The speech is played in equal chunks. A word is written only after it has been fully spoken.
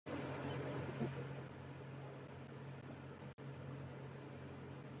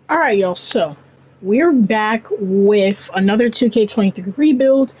Alright, y'all, so we're back with another 2K23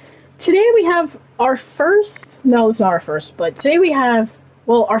 rebuild. Today we have our first, no, it's not our first, but today we have,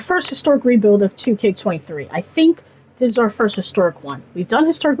 well, our first historic rebuild of 2K23. I think this is our first historic one. We've done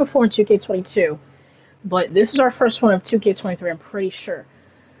historic before in 2K22, but this is our first one of 2K23, I'm pretty sure.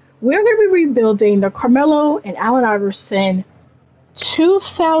 We're going to be rebuilding the Carmelo and Allen Iverson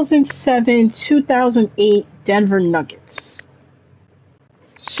 2007-2008 Denver Nuggets.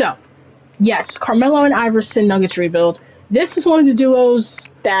 So, yes, Carmelo and Iverson Nuggets rebuild. This is one of the duos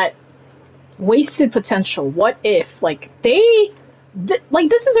that wasted potential. What if, this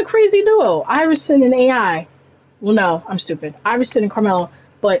is a crazy duo. Iverson and AI. Well, no, I'm stupid. Iverson and Carmelo.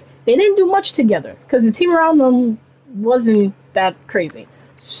 But they didn't do much together because the team around them wasn't that crazy.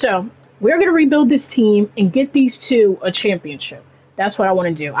 So, we're going to rebuild this team and get these two a championship. That's what I want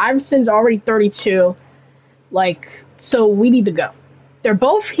to do. Iverson's already 32. So we need to go. They're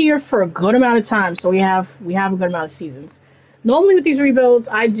both here for a good amount of time, so we have a good amount of seasons. Normally with these rebuilds,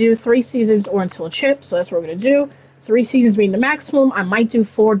 I do 3 seasons or until a chip, so that's what we're going to do. 3 seasons being the maximum. I might do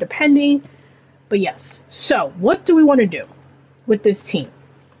 4 depending. But yes, so what do we want to do with this team?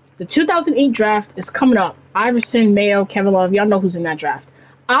 The 2008 draft is coming up. Iverson, Mayo, Kevin Love, y'all know who's in that draft.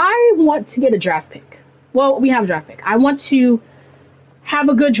 I want to get a draft pick. Well, we have a draft pick. I want to have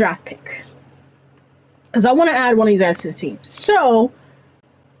a good draft pick because I want to add one of these guys to the team. So,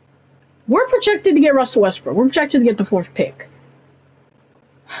 we're projected to get Russell Westbrook. We're projected to get the 4th pick.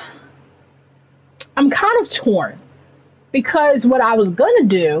 I'm kind of torn because what I was going to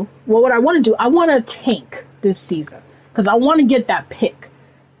do, what I want to do, I want to tank this season because I want to get that pick,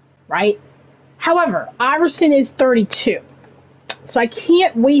 right? However, Iverson is 32, so I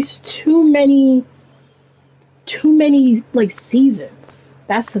can't waste too many seasons.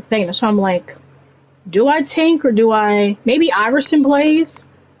 That's the thing. So I'm like, do I tank or do I? Maybe Iverson plays.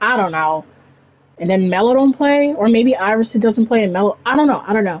 I don't know. And then Melo don't play, or maybe Iverson doesn't play and Melo. I don't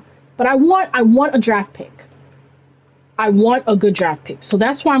know. But I want a draft pick. I want a good draft pick. So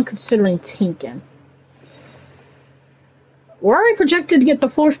that's why I'm considering tanking. We're already projected to get the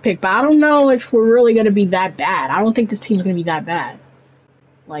 4th pick, but I don't know if we're really going to be that bad. I don't think this team's going to be that bad.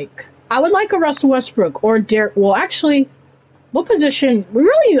 I would like a Russell Westbrook or Derek. Well, actually, what position? We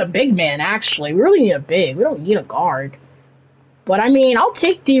really need a big man, actually. We really need a big. We don't need a guard. But, I mean, I'll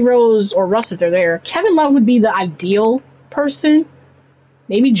take D-Rose or Russ if they're there. Kevin Love would be the ideal person.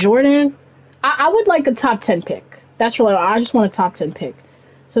 Maybe Jordan. I would like a top 10 pick. That's really, I just want a top 10 pick.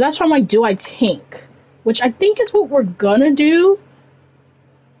 So that's why I'm like, do I tank? Which I think is what we're going to do,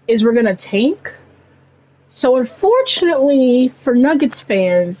 is we're going to tank. So, unfortunately, for Nuggets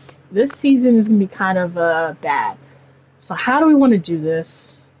fans, this season is going to be kind of bad. So, how do we want to do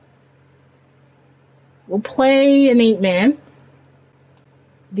this? We'll play an 8-man.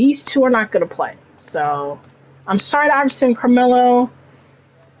 These two are not going to play. So, I'm sorry to Iverson and Carmelo.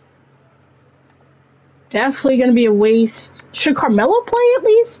 Definitely going to be a waste. Should Carmelo play at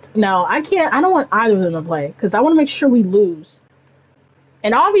least? No, I can't. I don't want either of them to play because I want to make sure we lose.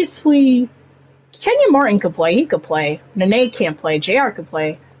 And obviously, Kenyon Martin could play. He could play. Nene can't play. JR could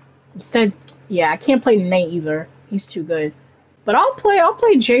play. Instead, yeah, I can't play Nene either. He's too good. But I'll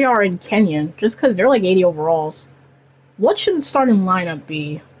play JR and Kenyon just because they're like 80 overalls. What should the starting lineup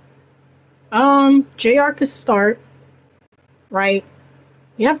be? JR could start, right?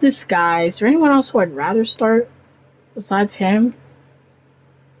 We have this guy. Is there anyone else who I'd rather start besides him?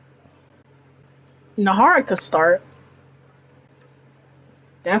 Nahara could start.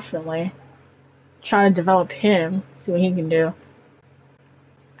 Definitely. Try to develop him, see what he can do.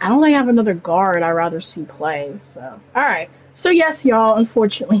 I don't really have another guard I'd rather see play, so. Alright. So yes, y'all,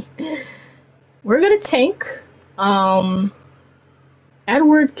 unfortunately. We're gonna tank.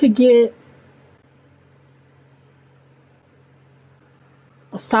 Edward could get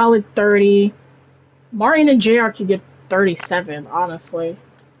a solid 30. Martin and JR could get 37, honestly.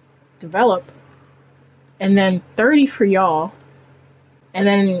 Develop. And then 30 for y'all. And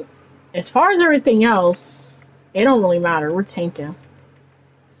then, as far as everything else, it don't really matter. We're tanking.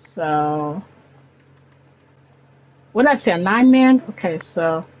 So, what did I say? A 9-man? Okay,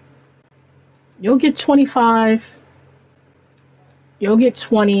 so you'll get 25. You'll get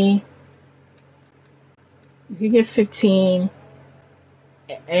 20. You get 15.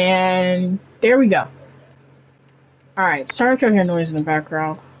 And there we go. Alright, sorry if you hear noise in the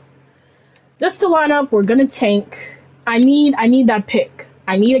background. That's the lineup. We're gonna tank. I need that pick.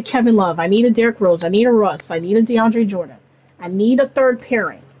 I need a Kevin Love. I need a Derrick Rose. I need a Russ. I need a DeAndre Jordan. I need a 3rd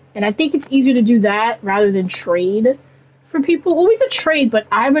pairing. And I think it's easier to do that rather than trade for people. Well, we could trade, but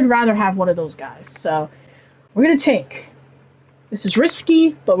I would rather have one of those guys. So, we're going to tank. This is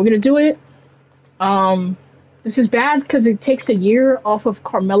risky, but we're gonna do it. This is bad because it takes a year off of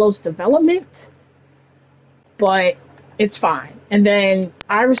Carmelo's development, but it's fine. And then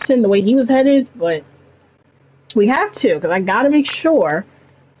Iverson, the way he was headed, but we have to because I gotta make sure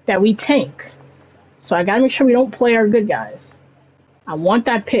that we tank. So I gotta make sure we don't play our good guys. I want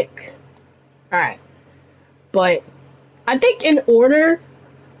that pick. All right, but I think in order,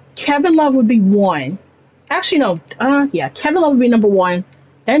 Kevin Love would be one. Actually, no. Yeah, Kevin Love would be number one,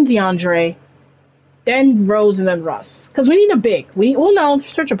 then DeAndre, then Rose, and then Russ. Because we need a big. No,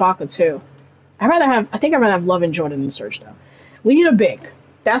 Serge Ibaka too. I think I'd rather have Love and Jordan than Serge though. We need a big.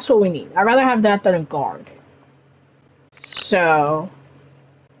 That's what we need. I'd rather have that than a guard. So,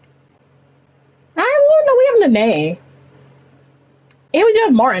 I don't know. We have Nene, and we do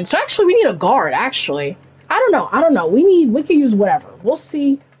have Martin. So actually, we need a guard. Actually, I don't know. We can use whatever. We'll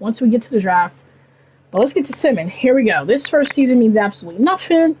see once we get to the draft. But let's get to Simmons. Here we go. This first season means absolutely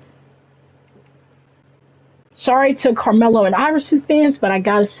nothing. Sorry to Carmelo and Iverson fans, but I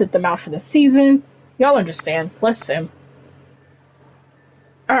gotta sit them out for the season. Y'all understand. Let's sim.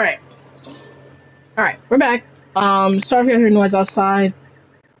 Alright, we're back. Sorry if you hear noise outside.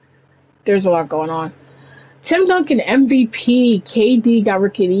 There's a lot going on. Tim Duncan MVP, KD got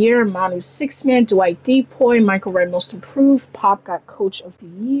Rookie of the Year, Manu 6-man, Dwight Depoy, Michael Redd Most Improved, Pop got Coach of the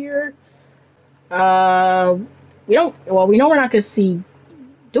Year. We know we're not gonna see.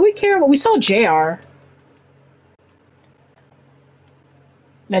 Do we care? Well, we saw JR.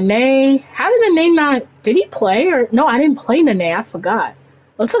 Nene, how did Nene not? Did he play or no? I didn't play Nene. I forgot.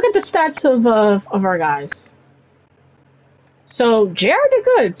 Let's look at the stats of our guys. So JR did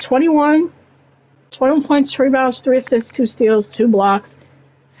good. 21 points, 3 rebounds, 3 assists, 2 steals, 2 blocks,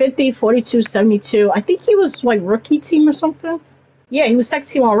 50, 42, 72. I think he was like rookie team or something. Yeah, he was second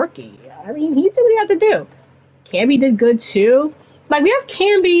team all rookie. I mean, he did what he had to do. Camby did good too. Like, we have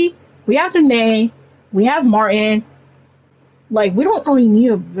Camby, we have Nene, we have Martin. Like, we don't really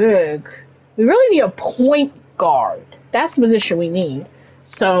need a big. We really need a point guard. That's the position we need.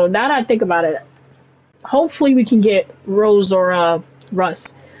 So now that I think about it, hopefully we can get Rose or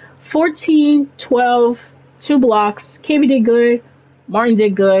Russ. 14, 12, 2 blocks. Camby did good. Martin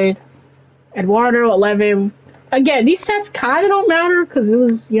did good. Eduardo, 11. Again, these stats kind of don't matter because it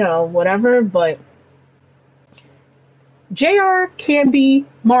was, whatever, but JR, Camby,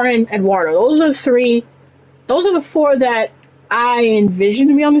 Martin, Eduardo. Those are the 3. Those are the 4 that I envision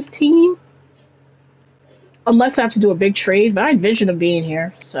to be on this team. Unless I have to do a big trade, but I envision them being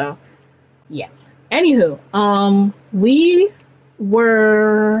here. So, yeah. Anywho,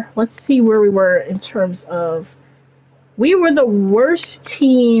 let's see where we were in terms of, we were the worst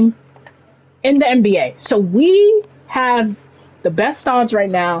team in the NBA. So we have the best odds right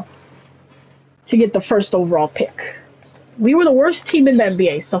now to get the first overall pick. We were the worst team in the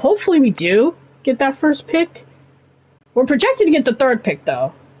NBA. So hopefully we do get that first pick. We're projected to get the 3rd pick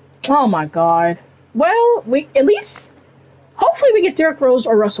though. Oh my god. Well, hopefully we get Derrick Rose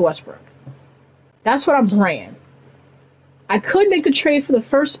or Russell Westbrook. That's what I'm praying. I could make a trade for the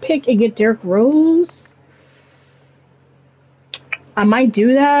first pick and get Derrick Rose. I might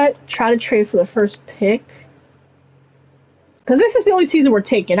do that. Try to trade for the first pick. Because this is the only season we're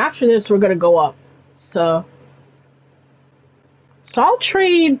taking. After this, we're going to go up. So I'll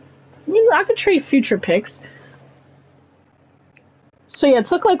trade. I could trade future picks. So yeah,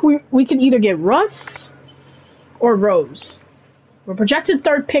 it's look like we can either get Russ or Rose. We're projected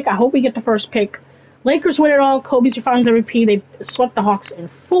 3rd pick. I hope we get the first pick. Lakers win it all. Kobe's your finals MVP. They swept the Hawks in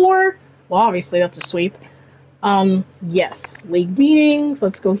 4. Well, obviously that's a sweep. Yes. League meetings.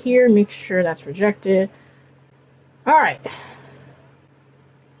 Let's go here. Make sure that's rejected. All right.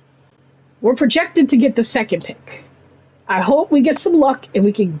 We're projected to get the 2nd pick. I hope we get some luck and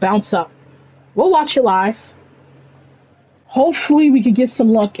we can bounce up. We'll watch it live. Hopefully we could get some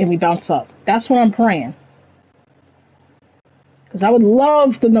luck and we bounce up. That's what I'm praying. Because I would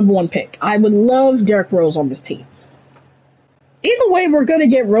love the number 1 pick. I would love Derrick Rose on this team. Either way, we're going to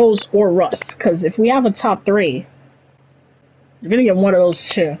get Rose or Russ. Because if we have a top 3, you're going to get one of those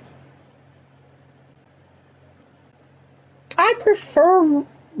 2. I prefer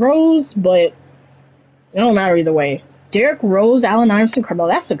Rose, but it don't matter either way. Derrick Rose, Allen Iverson, Carmelo.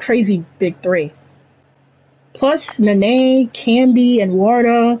 That's a crazy big 3. Plus Nene, Camby, and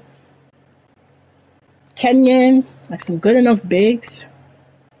Eduardo, Kenyon, like some good enough bigs.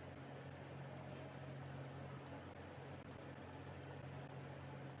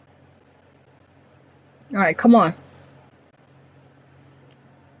 All right, come on.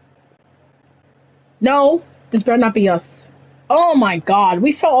 No, this better not be us. Oh my god,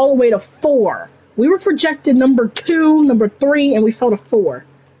 we fell all the way to 4. We were projected number 2, number 3, and we fell to 4.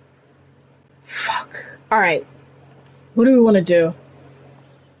 Fuck. Alright. What do we want to do?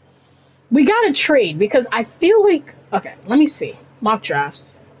 We gotta trade because I feel like... Okay, let me see. Mock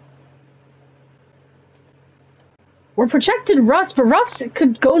drafts. We're projected Russ, but Russ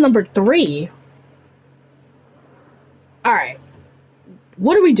could go number 3. Alright.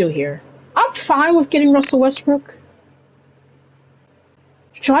 What do we do here? I'm fine with getting Russell Westbrook.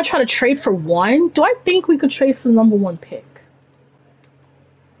 Should I try to trade for 1? Do I think we could trade for the number 1 pick?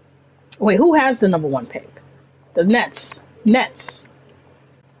 Wait, who has the number 1 pick? The Nets. Nets.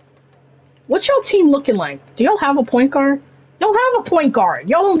 What's y'all team looking like? Do y'all have a point guard? Y'all have a point guard.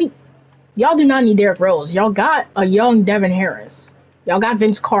 Y'all do not need Derrick Rose. Y'all got a young Devin Harris. Y'all got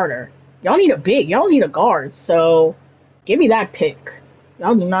Vince Carter. Y'all need a big. Y'all need a guard. So, give me that pick.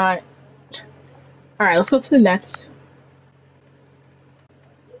 Y'all do not. Alright, let's go to the Nets.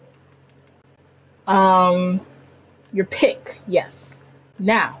 Your pick. Yes.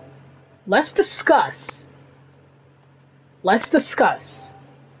 Now, let's discuss.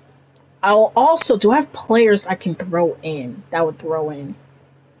 I'll also, do I have players I can throw in? That would throw in.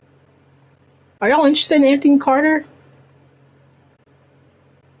 Are y'all interested in Anthony Carter?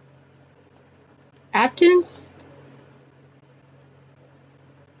 Atkins?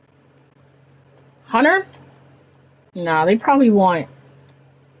 Hunter? Nah, they probably want...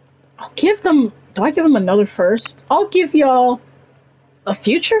 I'll give them... Do I give them another first? I'll give y'all a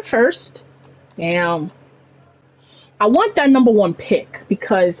future first. Damn. I want that number 1 pick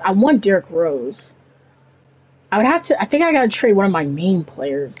because I want Derrick Rose. I would have to... I think I gotta trade one of my main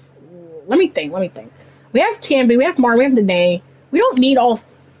players. Let me think. We have Camby, we have Martin, we have Nene. We don't need all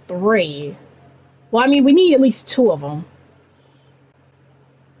 3. Well, I mean, we need at least 2 of them.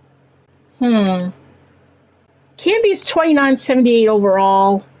 Camby is 29.78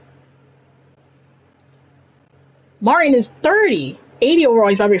 overall. Martin is 30. 80 overall,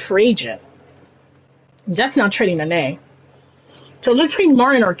 he's probably a free agent. That's not trading Nene. So let's trade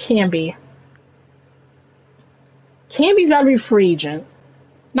Martin or Camby. Camby's got to be a free agent.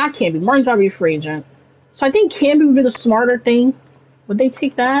 Not Camby. Martin's got to be a free agent. So I think Camby would be the smarter thing. Would they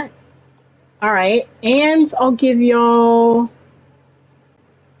take that? Alright. And I'll give y'all...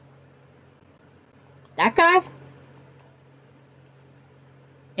 that guy?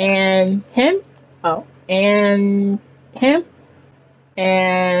 And him? Oh. And him?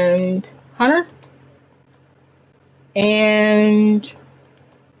 And Hunter? And...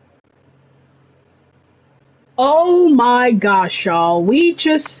 oh my gosh, y'all. We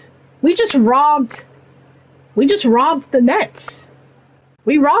just robbed the Nets.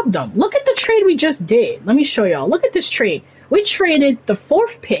 We robbed them. Look at the trade we just did. Let me show y'all. Look at this trade. We traded the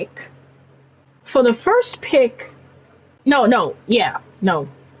 4th pick for the 1st pick. No.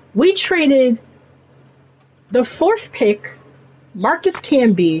 We traded the 4th pick, Marcus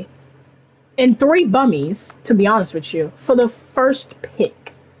Camby, and 3 bummies, to be honest with you, for the 1st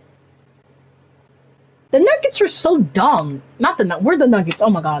pick. The Nuggets are so dumb. We're the Nuggets. Oh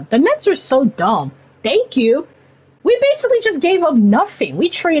my god. The Nets are so dumb. Thank you. We basically just gave up nothing. We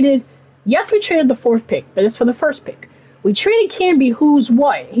traded the 4th pick, but it's for the 1st pick. We traded Camby, who's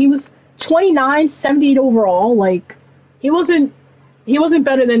what? He was 29, 78 overall. Like, he wasn't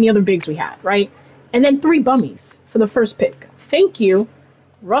better than the other bigs we had, right? And then 3 bummies for the 1st pick. Thank you.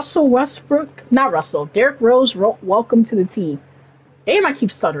 Russell Westbrook. Not Russell. Derrick Rose, welcome to the team. Damn, I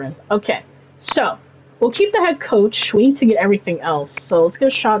keep stuttering. Okay, so... we'll keep the head coach. We need to get everything else. So let's get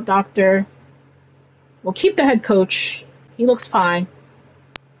a shot doctor. We'll keep the head coach. He looks fine.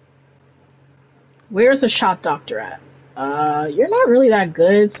 Where's the shot doctor at? You're not really that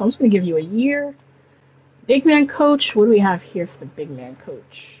good, so I'm just going to give you a year. Big man coach. What do we have here for the big man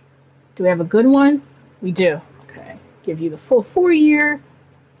coach? Do we have a good one? We do. Okay. Give you the full 4-year.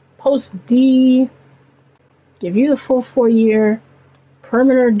 Post D. Give you the full 4-year.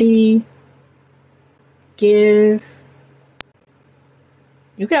 Perimeter D. You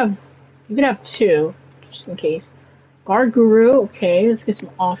could have 2, just in case. Guard Guru, okay, let's get some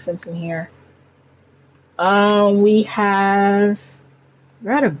offense in here. We're at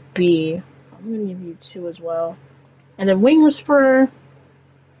a B. I'm gonna give you 2 as well. And then Wing Whisperer.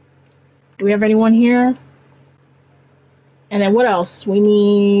 Do we have anyone here? And then what else?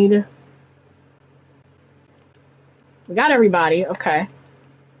 We got everybody, okay.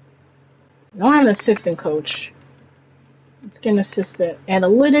 We don't have an assistant coach. Let's get an assistant.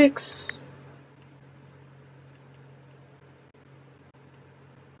 Analytics.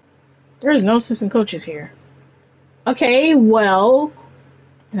 There is no assistant coaches here. Okay, well,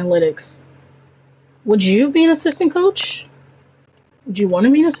 analytics. Would you be an assistant coach? Would you want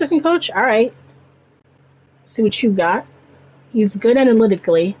to be an assistant coach? All right. See what you got. He's good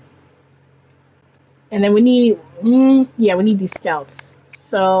analytically. And then we need, yeah, we need these scouts.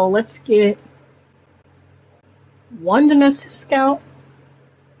 So let's get one domestic scout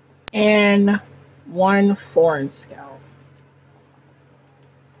and one foreign scout.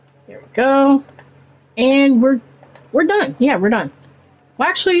 There we go. And we're done. Yeah, we're done. Well,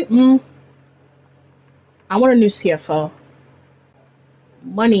 actually, I want a new CFO.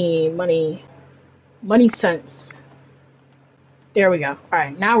 Money sense. There we go. All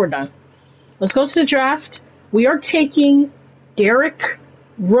right, now we're done. Let's go to the draft. We are taking Derrick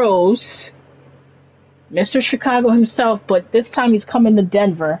Rose, Mr. Chicago himself, but this time he's coming to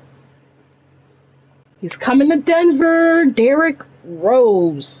Denver. He's coming to Denver. Derrick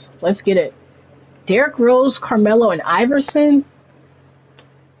Rose. Let's get it. Derrick Rose, Carmelo, and Iverson.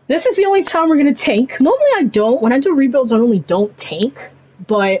 This is the only time we're going to tank. Normally I don't. When I do rebuilds, I normally don't tank.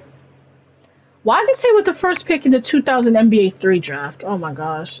 But why does it say with the first pick in the 2000 NBA 3 draft? Oh my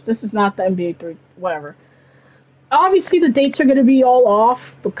gosh. This is not the NBA 3. Whatever. Obviously the dates are going to be all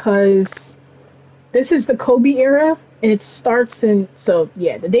off because this is the Kobe era. And it starts in... So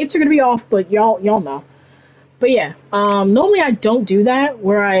yeah, the dates are going to be off, but y'all know. But yeah, normally I don't do that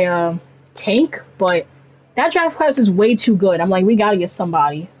where I tank, but that draft class is way too good. I'm like, we gotta get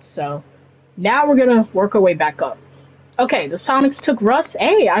somebody. So now we're gonna work our way back up. Okay, the Sonics took Russ.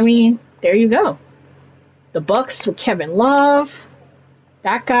 Hey, I mean, there you go. The Bucks with Kevin Love.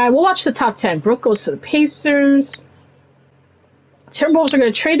 That guy. We'll watch the top 10. Brooke goes to the Pacers. Timberwolves are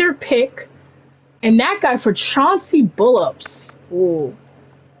gonna trade their pick. And that guy for Chauncey Billups. Ooh.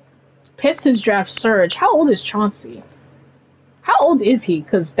 Pistons draft Surge. How old is Chauncey? How old is he?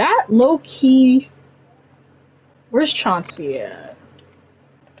 Because that low-key... Where's Chauncey at?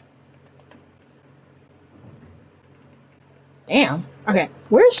 Damn. Okay.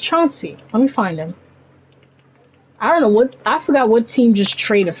 Where's Chauncey? Let me find him. I don't know what... I forgot what team just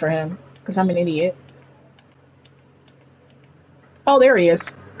traded for him. Because I'm an idiot. Oh, there he is.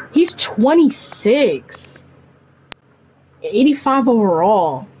 He's 26. 85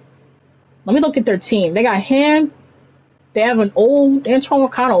 overall. Let me look at their team. They got him. They have an old Antoine,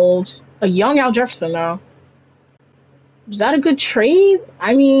 kind of old. A young Al Jefferson now. Was that a good trade?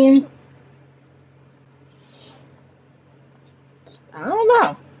 I mean, I don't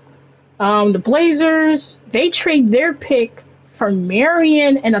know. The Blazers, they trade their pick for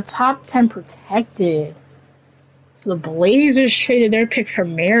Marion and a top 10 protected. So the Blazers traded their pick for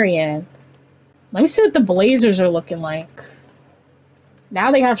Marion. Let me see what the Blazers are looking like.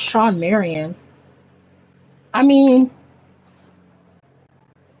 Now they have Sean Marion. I mean,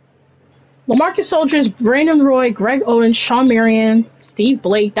 LaMarcus Aldridge, Brandon Roy, Greg Oden, Sean Marion, Steve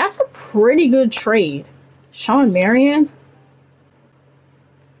Blake. That's a pretty good trade. Sean Marion.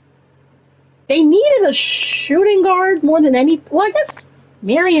 They needed a shooting guard more than any. Well, I guess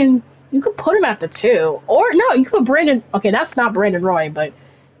Marion, you could put him at the 2. Or, no, you could put Brandon. Okay, that's not Brandon Roy, but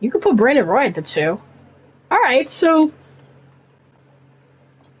you could put Brandon Roy at the 2. All right, so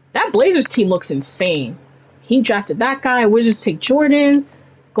that Blazers team looks insane. He drafted that guy. Wizards take Jordan.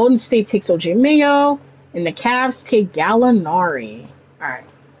 Golden State takes OJ Mayo. And the Cavs take Gallinari. All right.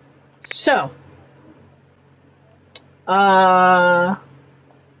 So, I'll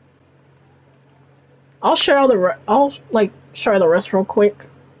share all the share the rest real quick.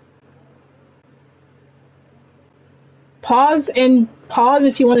 Pause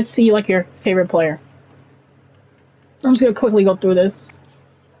if you want to see like your favorite player. I'm just gonna quickly go through this.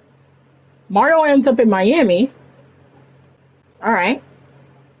 Mario ends up in Miami. All right.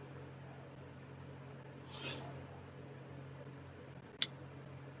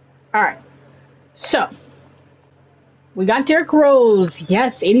 All right. So, we got Derrick Rose.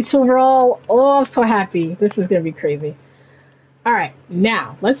 Yes, 82 overall. Oh, I'm so happy. This is going to be crazy. All right.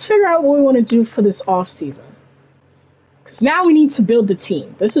 Now, let's figure out what we want to do for this offseason. Because now we need to build the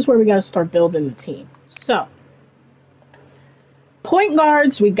team. This is where we got to start building the team. So, point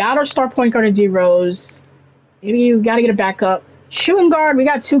guards. We got our star point guard in D Rose. Maybe you got to get a backup. Shooting guard. We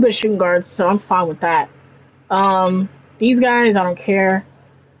got 2 good shooting guards, so I'm fine with that. These guys, I don't care.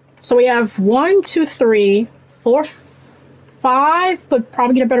 So we have 1, 2, 3, 4, 5, but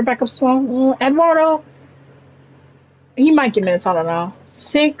probably get a better backup small. Eduardo, he might get minutes, I don't know.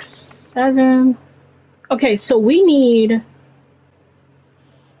 6, 7. Okay, so we need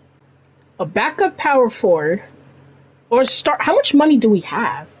a backup power forward or start. How much money do we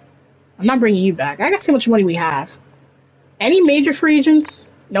have? I'm not bringing you back. I gotta see how much money we have. Any major free agents?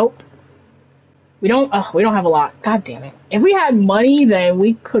 Nope. We don't have a lot. God damn it. If we had money, then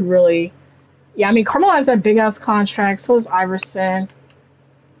we could really... Yeah, I mean, Carmelo has that big-ass contract. So does Iverson.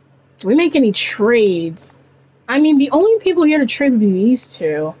 Do we make any trades? I mean, the only people here to trade would be these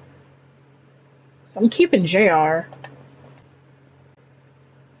two. So I'm keeping JR.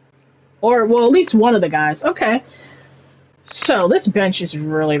 Or, well, at least one of the guys. Okay. So, this bench is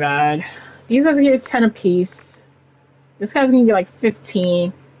really bad. These guys are going to get 10 apiece. This guy's going to get like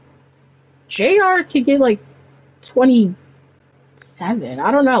 15. JR could get like 27.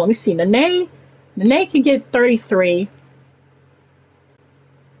 I don't know. Let me see. Nene could get 33.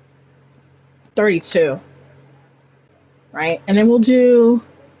 32. Right? And then we'll do...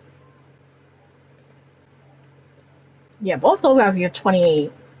 Yeah, both those guys get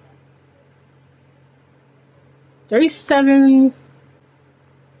 28. 37.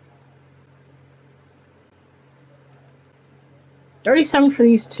 37 for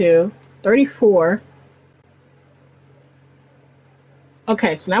these two. 34.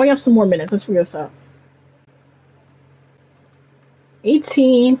 Okay, so now we have some more minutes. Let's figure this out.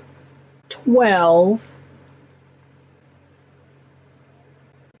 18. 12.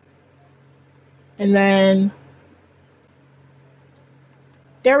 And then...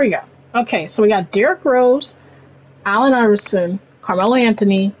 There we go. Okay, so we got Derrick Rose, Allen Iverson, Carmelo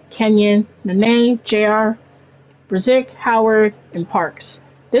Anthony, Kenyon, Nene, JR, Brzic, Howard, and Parks.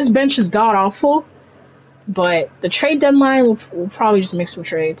 This bench is god awful, but the trade deadline will probably just make some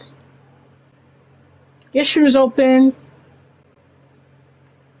trades. Get shooters open.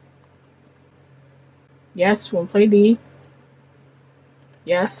 Yes, we'll play D.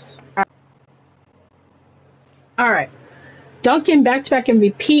 Yes. Alright. Duncan, back-to-back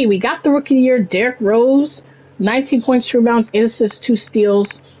MVP. We got the Rookie of the Year, Derrick Rose. 19 points, 2 rebounds, 8 assists, 2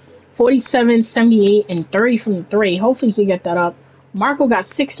 steals. 47, 78, and 30 from the 3. Hopefully he can get that up. Marco got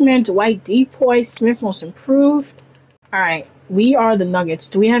 6-man. Dwight Depoy. Smith most improved. Alright, we are the Nuggets.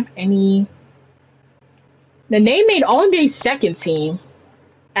 Do we have any... Nene made All-NBA second team.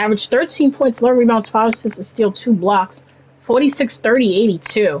 Averaged 13 points, 11 rebounds, 5 assists, a steal, 2 blocks. 46, 30,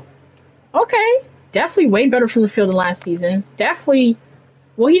 82. Okay. Definitely way better from the field than last season. Definitely.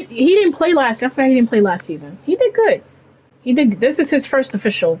 Well, he didn't play last. I forgot he didn't play last season. He did good. He did. This is his first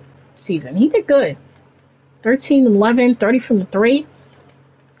official season. He did good. 13, 11, 30 from the 3.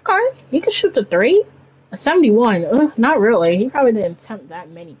 Okay, he could shoot the 3. A 71. Not really. He probably didn't attempt that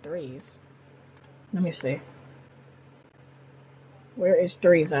many 3s. Let me see. Where is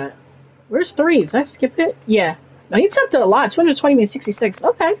 3s at? Where's 3s? Did I skip it? Yeah. No, he attempted a lot. 220 made 66.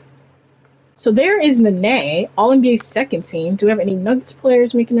 Okay. So there is Nene, All-NBA second team. Do we have any Nuggets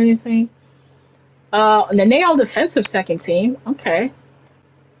players making anything? Nene All-Defensive second team. Okay.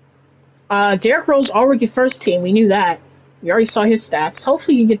 Derrick Rose All-Rookie first team. We knew that. We already saw his stats.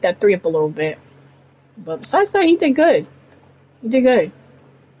 Hopefully you get that 3 up a little bit. But besides that, he did good. He did good.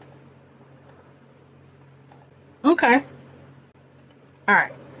 Okay.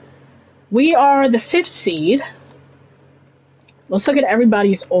 Alright. We are the 5th seed. Let's look at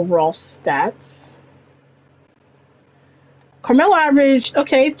everybody's overall stats. Carmelo averaged,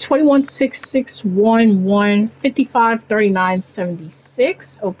 okay, 21, 6, 6, 1, 1, 55, 39,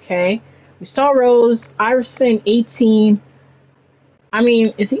 76. Okay. We saw Rose, Iverson, 18. I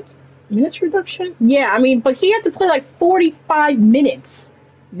mean, is he minutes reduction? Yeah, I mean, but he had to play like 45 minutes.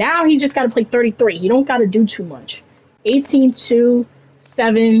 Now he just got to play 33. He don't got to do too much. 18, 2,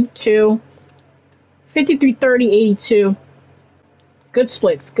 7, 2, 53, 30, 82. Good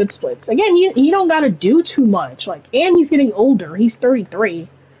splits, good splits. Again, he don't gotta do too much. Like, and he's getting older. He's 33.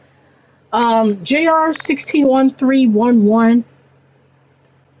 JR 16, 1, 3, 1, 1.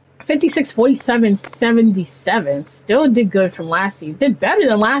 56, 47, 77. Still did good from last season. Did better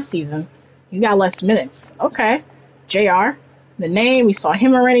than last season. He got less minutes. Okay. JR. The name, we saw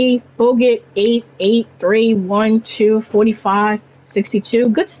him already. Bogut 8, 8, 3, 1, 2, 45, 62.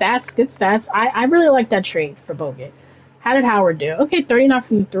 Good stats, good stats. I really like that trade for Bogut. How did Howard do? Okay, 39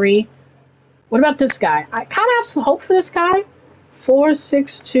 from 3. What about this guy? I kind of have some hope for this guy. 4,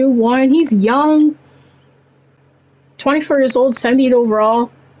 6, 2, 1. He's young. 24 years old, 78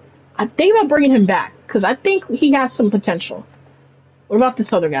 overall. I think about bringing him back because I think he has some potential. What about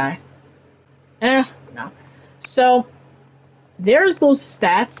this other guy? No. So, there's those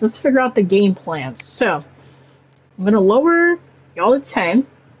stats. Let's figure out the game plan. So, I'm going to lower y'all to 10.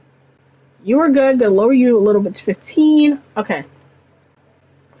 You were good. Gonna lower you a little bit to 15. Okay.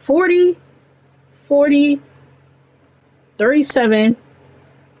 40, 40, 37.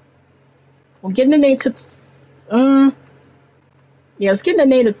 We're getting the name to, yeah, let's get the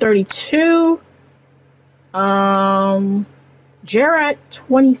name to 32. Jarrett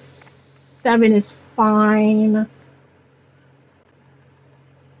 27 is fine.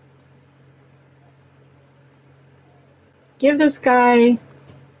 Give this guy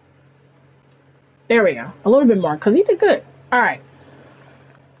There we go. A little bit more, because he did good. All right.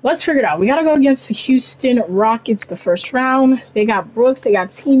 Let's figure it out. We got to go against the Houston Rockets the first round. They got Brooks. They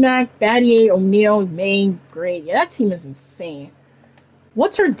got T-Mac, Battier, O'Neal, Maine. Great. Yeah, that team is insane.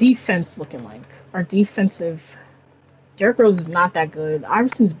 What's our defense looking like? Our defensive... Derrick Rose is not that good.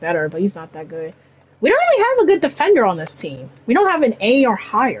 Iverson's better, but he's not that good. We don't really have a good defender on this team. We don't have an A or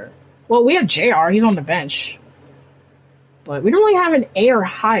higher. Well, we have JR. He's on the bench. But we don't really have an A or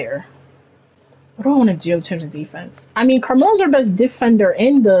higher. What do I want to do in terms of defense? I mean, Carmelo's our best defender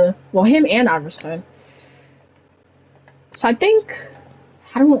in the... Well, him and Iverson. So I think...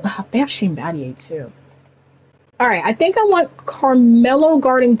 They have Shane Battier, too. Alright, I think I want Carmelo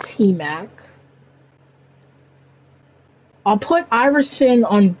guarding T-Mac. I'll put Iverson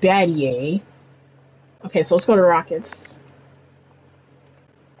on Battier. Okay, so let's go to Rockets.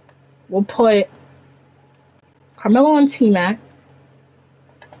 We'll put Carmelo on T-Mac.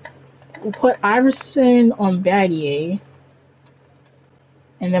 We'll put Iverson on Battier.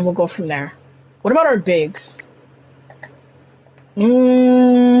 And then we'll go from there. What about our bigs?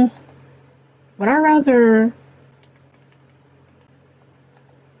 Would I rather...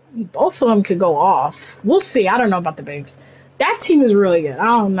 Both of them could go off. We'll see. I don't know about the bigs. That team is really good. I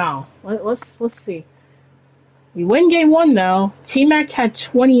don't know. Let's see. We win game 1, though. T-Mac had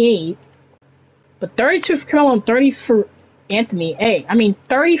 28. But 32 for Carmelo and 30 for Anthony. Hey, I mean,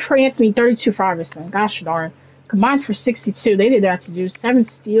 30 for Anthony, 32 for Iverson. Gosh darn. Combined for 62. They did that to do 7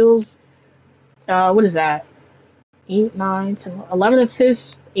 steals. What is that? 8, 9, 10, 11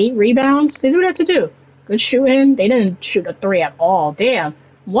 assists, 8 rebounds. They do what they have to do. Good shooting. They didn't shoot a 3 at all. Damn.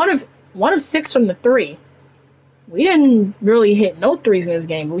 One of 6 from the 3. We didn't really hit no 3s in this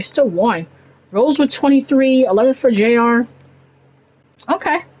game, but we still won. Rose with 23, 11 for JR.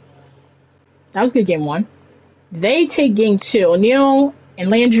 Okay. That was good game 1. They take game 2. O'Neal and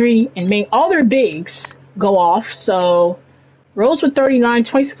Landry and Maine, all their bigs go off. So Rose with 39,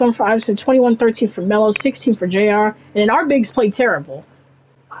 26 for Iverson, 21, 13 for Melo, 16 for JR. And then our bigs play terrible.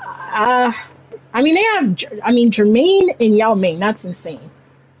 I mean, Jermaine and Yao Ming. That's insane.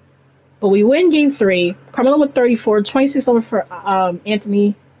 But we win game 3. Carmelo with 34, 26 for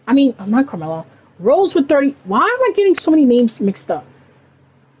Anthony. Not Carmelo. Rose with 30. Why am I getting so many names mixed up?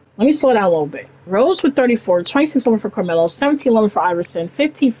 Let me slow down a little bit. Rose with 34, 26 for Carmelo, 17 for Iverson,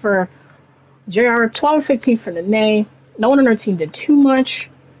 15 for JR, 12 15 for Nene. No one on our team did too much.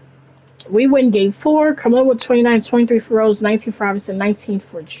 We win game 4. Carmelo with 29, 23 for Rose, 19 for Iverson, 19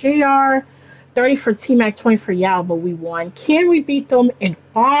 for JR, 30 for T-Mac, 20 for Yao, but we won. Can we beat them in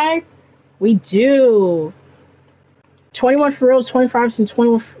 5? We do. 21 for Rose, 20 for Iverson,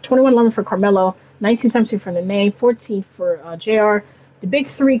 21 11 for Carmelo, 19 17 for Nene, 14 for JR. The big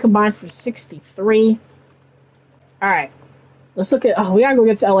 3 combined for 63. All right. Let's look at... Oh, we got to go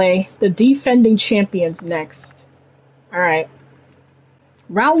against LA. The defending champions next. All right.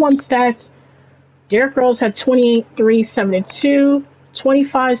 Round 1 stats. Derrick Rose had 28, 3, 7, and 2.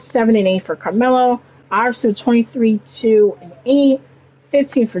 25, 7, and 8 for Carmelo. Iverson 23, 2, and 8.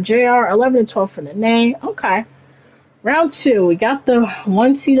 15 for JR. 11 and 12 for Nene. Okay. Round 2. We got the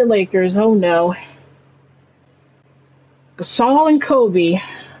 1-seeded Lakers. Oh, no. Gasol and Kobe.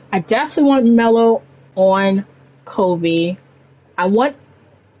 I definitely want Melo on Kobe. I think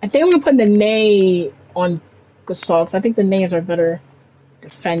I'm going to put Nene on Gasol because I think the Nenes are better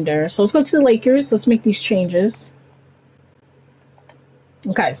defender. So let's go to the Lakers. Let's make these changes.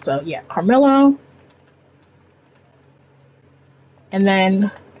 Okay, so yeah, Carmelo. And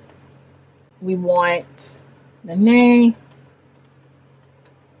then we want Nene.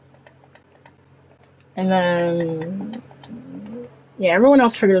 And then, yeah, everyone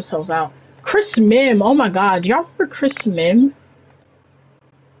else figured themselves out. Chris Mim. Oh my God. Do y'all remember Chris Mim?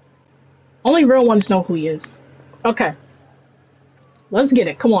 Only real ones know who he is. Okay. Let's get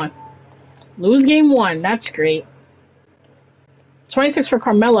it. Come on. Lose game 1. That's great. 26 for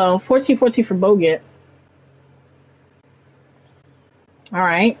Carmelo. 14 for Bogut.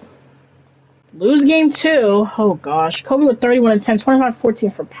 Alright. Lose game 2. Oh gosh. Kobe with 31 and 10.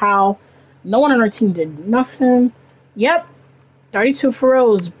 25-14 for Powell. No one on our team did nothing. Yep. 32 for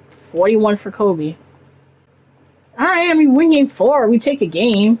Rose. 41 for Kobe. Alright, win game 4. We take a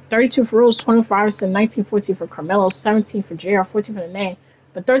game. 32 for Rose, 20 for Iverson, 19-14 for Carmelo, 17 for JR, 14 for Nene.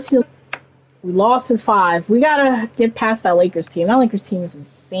 But 13, we lost in 5. We gotta get past that Lakers team. That Lakers team is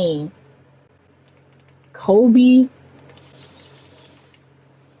insane. Kobe.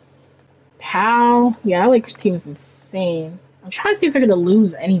 Powell. Yeah, that Lakers team is insane. I'm trying to see if they're gonna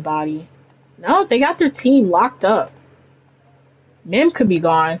lose anybody. No, they got their team locked up. Mim could be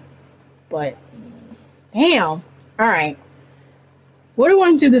gone. But, damn. Alright. What do I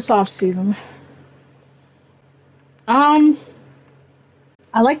want to do this offseason? Um,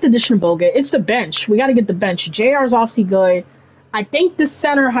 I like the addition of Bogut. It's the bench. We got to get the bench. JR's obviously good. I think the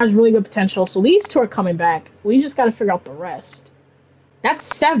center has really good potential. So these two are coming back. We just got to figure out the rest.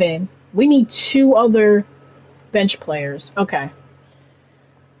 That's 7. We need 2 other bench players. Okay.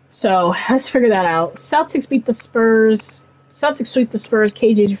 So let's figure that out. Celtics beat the Spurs. Celtics sweep the Spurs.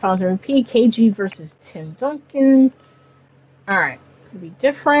 KG's finals MVP. KG versus Tim Duncan. All right. It's going to be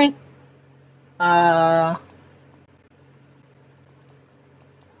different.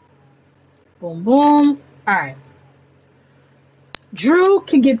 Boom, boom. All right. Drew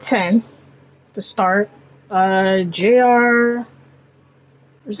can get 10 to start. JR.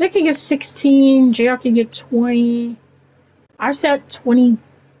 Zik can get 16. JR can get 20. I said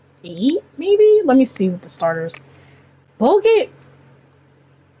 28, maybe? Let me see with the starters. Bogut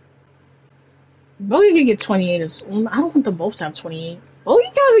can get 28. I don't want them both to have 28.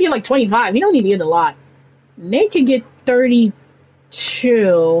 Bogut can get like 25. You don't need to get a lot. Nate can get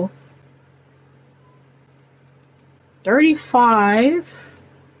 32. 35.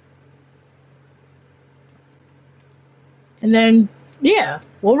 And then, yeah,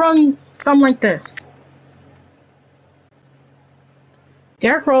 we'll run something like this.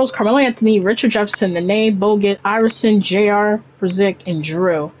 Derrick Rose, Carmelo Anthony, Richard Jefferson, Nene, Bogut, Iverson, JR, Brzik, and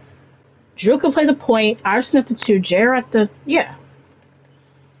Drew. Drew can play the point, Iverson at the 2, JR at the, yeah.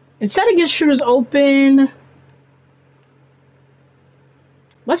 Instead of getting shooters open,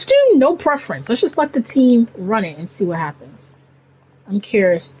 let's do no preference. Let's just let the team run it and see what happens. I'm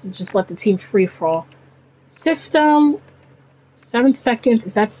curious to just let the team free fall. System, 7 seconds.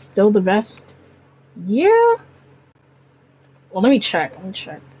 Is that still the best? Yeah. Well, let me check. It's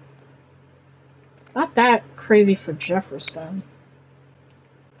not that crazy for Jefferson.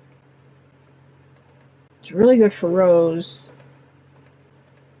 It's really good for Rose.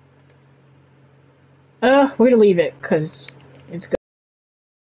 We're gonna leave it because it's good.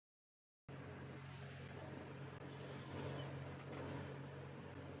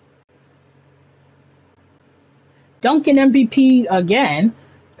 Duncan MVP again.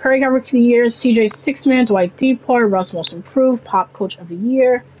 Curry got Rookie of the Year. CJ 6-man. Dwight Deport. Russ Most Improved. Pop Coach of the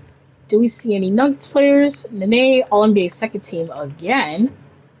Year. Do we see any Nuggets players? Nene, All-NBA second team again.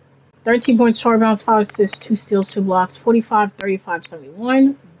 13 points, 12 rebounds, 5 assists, 2 steals, 2 blocks. 45, 35,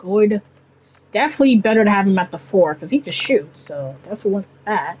 71. Good. Definitely better to have him at the 4 because he can shoot. So definitely want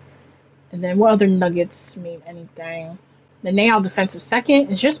that. And then what other Nuggets mean anything? Nene, our defensive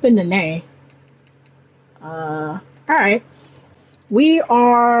second. It's just been Nene. Alright. We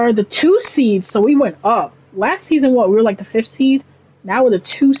are the 2 seed, so we went up. Last season, we were like the 5th seed. Now we're the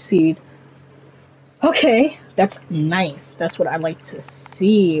 2 seed. Okay, that's nice. That's what I like to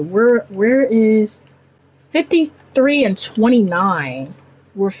see. Where is 53 and 29?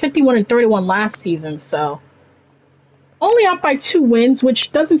 We're 51 and 31 last season, so only up by 2 wins,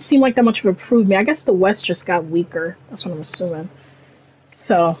 which doesn't seem like that much of an improvement. I guess the West just got weaker. That's what I'm assuming.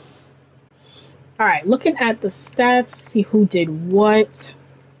 So, all right, looking at the stats, see who did what.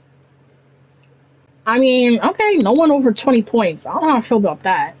 I mean, okay, no one over 20 points. I don't know how I feel about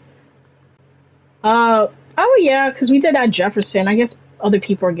that. Oh yeah, because we did add Jefferson. I guess other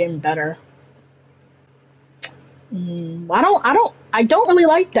people are getting better. I don't really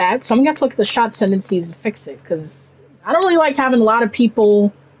like that. So I'm gonna have to look at the shot tendencies and fix it because I don't really like having a lot of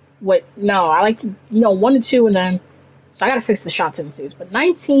people. No, I like to 1 to 2 and then. So I gotta fix the shot tendencies. But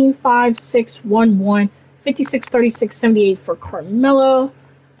 19, 5, 6, 1, 1, 56, 36, 78 for Carmelo.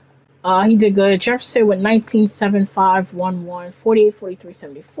 He did good. Jefferson with 19, 7, 5, 1, 1, 48, 43,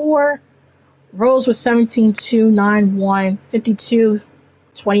 74. Rose with 17, 2, 9, 1, 52,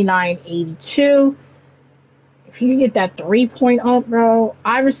 29, 82. If he can get that 3-point up, bro.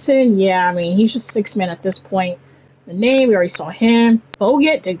 Iverson, yeah, I mean, he's just 6-man at this point. The name, we already saw him.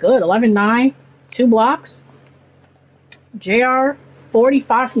 Bogut did good. 11, 9, 2 blocks. JR,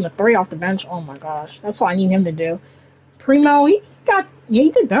 45 from the 3 off the bench. Oh my gosh, that's what I need him to do. Primo, he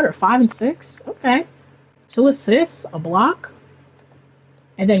did better. 5 and 6. Okay. 2 assists, a block.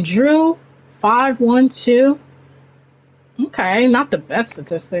 And then Drew, 5, 1, 2. Okay, not the best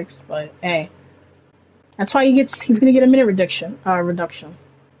statistics, but hey. That's why he's gonna get a minute reduction.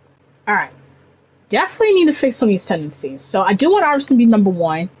 Alright. Definitely need to fix some of these tendencies. So I do want Iverson to be number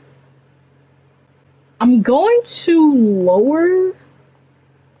 1. I'm going to lower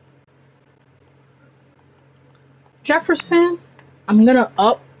Jefferson. I'm gonna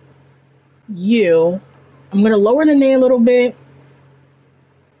up you. I'm gonna lower the name a little bit.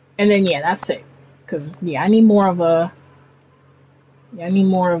 And then yeah, that's it. Cause yeah, I need more of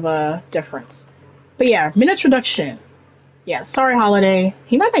a difference. But yeah, minutes reduction. Yeah, sorry Holiday.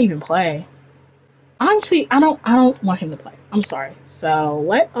 He might not even play. Honestly, I don't want him to play. I'm sorry. So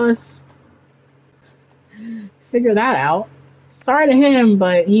let us figure that out. Sorry to him,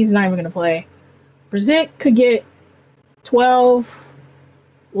 but he's not even gonna play. Brazil could get 12.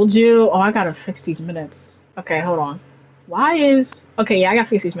 We'll do. Oh, I gotta fix these minutes. Okay, hold on. Why is okay? Yeah, I gotta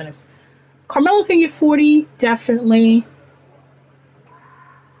fix these minutes. Carmelo's gonna get 40, definitely.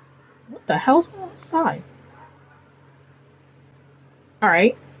 What the hell's going on outside? All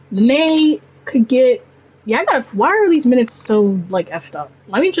right, Nate could get. Yeah, I gotta. Why are these minutes so like effed up?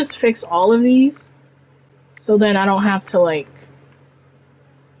 Let me just fix all of these, so then I don't have to like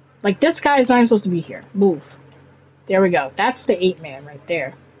this guy is not even supposed to be here. Move. There we go. That's the 8-man right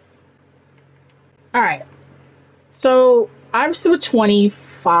there. All right. So Iverson with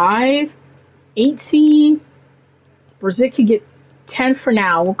 25, 18. Brazil could get 10 for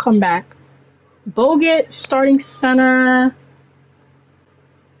now. We'll come back. Bogut starting center.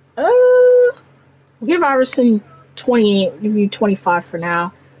 We'll give Iverson 28. We'll give you 25 for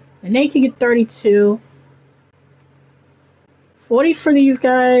now. And they can get 32. 40 for these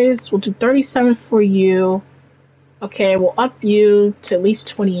guys. We'll do 37 for you. Okay, we'll up you to at least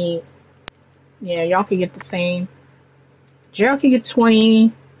 28. Yeah, y'all can get the same. Gerald can get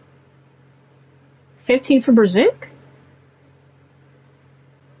 20. 15 for Brzik?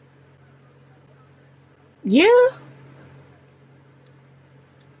 Yeah.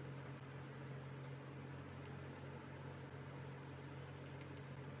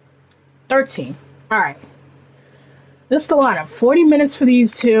 $13. Alright. This is the lineup. 40 minutes for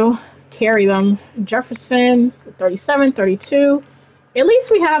these two. Carry them. Jefferson, 37, 32. At least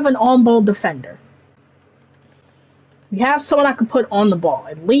we have an on-ball defender. We have someone I can put on the ball.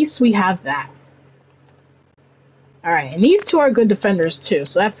 At least we have that. Alright, and these two are good defenders too,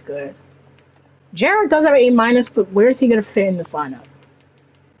 so that's good. Jared does have an A-, but where's he going to fit in this lineup?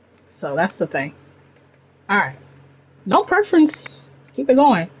 So that's the thing. Alright. No preference. Let's keep it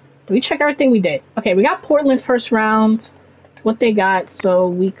going. Did we check everything we did? Okay, we got Portland first round. What they got, so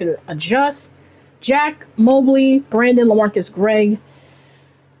we could adjust. Jack, Mobley, Brandon, LaMarcus, Greg.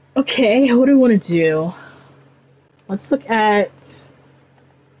 Okay, what do we want to do? Let's look at...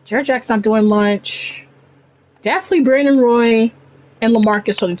 Jared Jack's not doing much. Definitely Brandon Roy and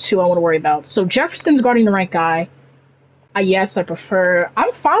LaMarcus are the two I want to worry about. So Jefferson's guarding the right guy. Yes, I prefer...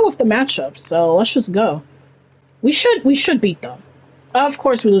 I'm fine with the matchup, so let's just go. We should beat them. Of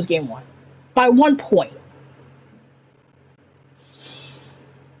course, we lose game 1. By 1 point.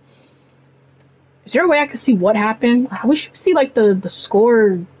 Is there a way I can see what happened? I wish you could see, like, the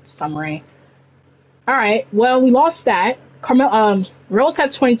score summary. Alright, well, we lost that. Rose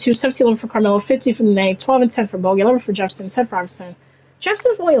had 22, 17, 11 for Carmelo, 15 for the Nate, 12 and 10 for Bogut, 11 for Jefferson, 10 for Iverson.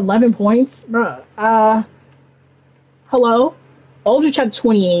 Jefferson's only 11 points? Bruh. Hello? Aldridge had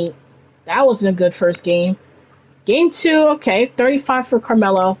 28. That wasn't a good first game. Game 2, okay, 35 for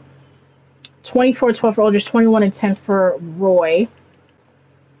Carmelo, 24, 12 for Aldridge, 21 and 10 for Roy.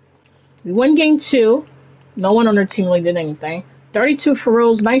 We win game 2. No one on their team really did anything. 32 for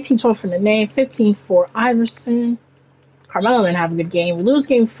Rose, 19, 12 for Nene, 15 for Iverson. Carmelo didn't have a good game. We lose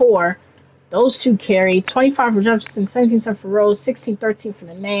game 4. Those two carry. 25 for Jefferson, 17, 10 for Rose, 16, 13 for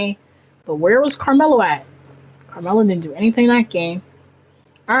Nene. But where was Carmelo at? Carmelo didn't do anything that game.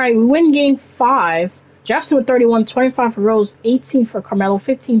 Alright, we win game 5. Jefferson with 31, 25 for Rose, 18 for Carmelo,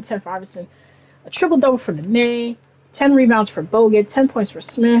 15, 10 for Iverson. A triple-double for Nene. 10 rebounds for Bogut, 10 points for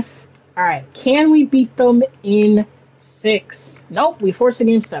Smith. Alright, can we beat them in 6? Nope, we forced a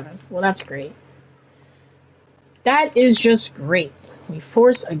game 7. Well, that's great. That is just great. We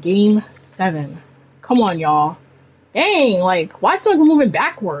force a game 7. Come on, y'all. Dang, like, why is someone moving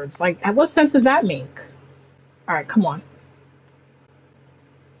backwards? Like, what sense does that make? Alright, come on.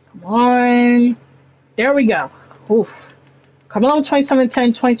 Come on. There we go. Oof. Carmelo 27,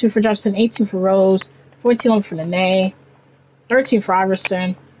 10, 22 for Jefferson, 18 for Rose, 14 for Nene, 13 for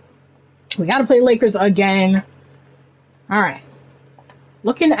Iverson. We got to play Lakers again. All right.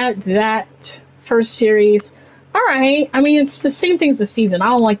 Looking at that first series. All right. I mean, it's the same thing as the season. I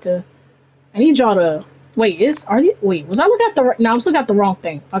don't like to. I need y'all to. Wait, was I looking at the. No, I was looking at the wrong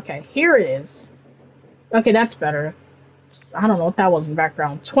thing. Okay, here it is. Okay, that's better. I don't know what that was in the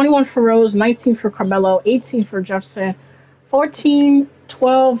background. 21 for Rose, 19 for Carmelo, 18 for Jefferson, 14,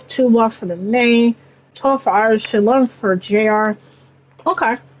 12, 2 blocks for the Nene, 12 for Iverson, 11 for JR.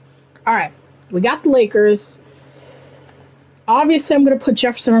 Okay. Alright. We got the Lakers. Obviously, I'm going to put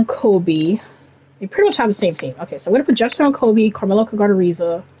Jefferson on Kobe. They pretty much have the same team. Okay, so I'm going to put Jefferson on Kobe, Carmelo can guard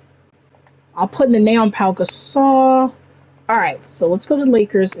Ariza. I'll put Nene on Pau Gasol. Alright, so let's go to the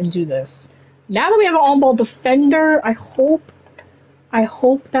Lakers and do this. Now that we have an on-ball defender, I hope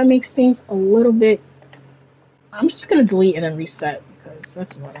that makes things a little bit I'm just gonna delete and then reset because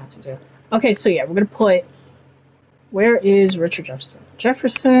that's what I have to do. Okay, so yeah, we're gonna put, where is Richard Jefferson?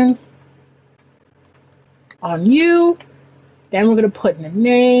 Jefferson on you. Then we're gonna put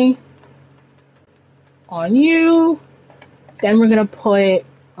Nene on you. Then we're gonna put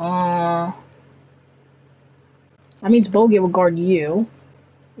that means Bogut will guard you,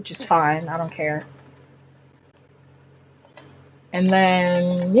 which is fine. I don't care. And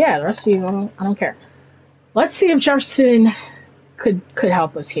then yeah, the rest of these I don't care. Let's see if Jefferson could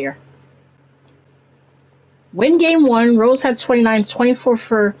help us here. Win game 1. Rose had 29, 24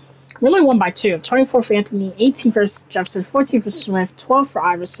 for. We only won by 2. 24 for Anthony, 18 for Jefferson, 14 for Smith, 12 for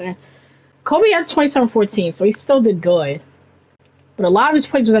Iverson. Kobe had 27-14, so he still did good. But a lot of his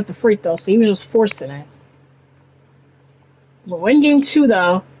plays was at the free throw, so he was just forcing it. But win game 2,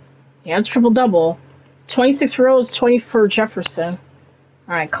 though, he had triple double. 26 for Rose, 20 for Jefferson.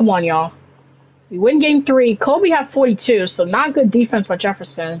 Alright, come on, y'all. We win game 3. Kobe had 42, so not good defense by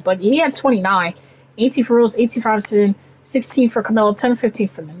Jefferson, but he had 29. 18 for Rose, 18 for Iverson, 16 for Carmelo, 10 15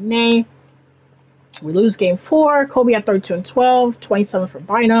 for Nene. We lose game 4. Kobe had 32 and 12, 27 for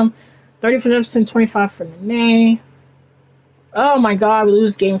Bynum, 30 for Jefferson, 25 for Nene. Oh my god, we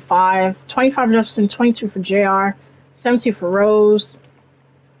lose game 5. 25 for Jefferson, 22 for JR, 17 for Rose.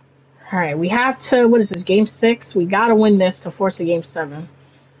 Alright, we have to, what is this, game 6? We gotta win this to force the game 7.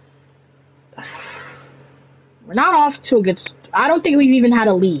 We're not off to a good I don't think we've even had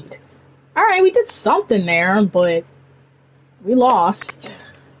a lead. Alright, we did something there, but we lost.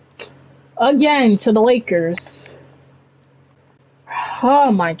 Again, to the Lakers.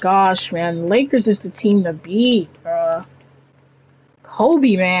 Oh my gosh, man. Lakers is the team to beat, bruh.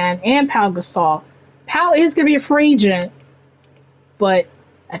 Kobe, man, and Pau Gasol. Pau is going to be a free agent, but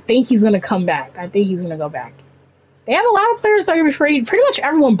I think he's going to come back. I think he's going to go back. They have a lot of players that are going to be free. Pretty much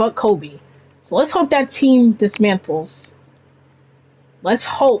everyone but Kobe. So let's hope that team dismantles. Let's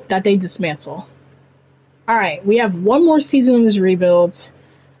hope that they dismantle. Alright, we have one more season of this rebuild.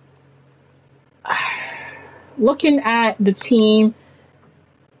 Looking at the team,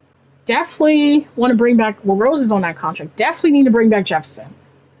 definitely want to bring back, well, Rose is on that contract. Definitely need to bring back Jefferson.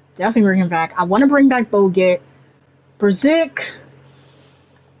 Definitely bring him back. I want to bring back Bogut. Brzik.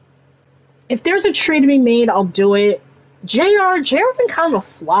 If there's a trade to be made, I'll do it. JR's been kind of a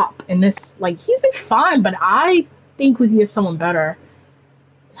flop in this. Like, he's been fine, but I think we can get someone better.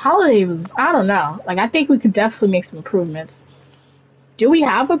 Holiday was, I don't know. Like, I think we could definitely make some improvements. Do we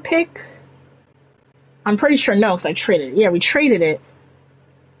have a pick? I'm pretty sure no, because I traded it. Yeah, we traded it.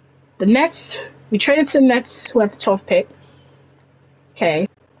 The Nets, we traded to the Nets, who have the 12th pick. Okay.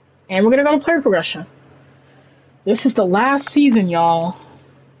 And we're going to go to player progression. This is the last season, y'all.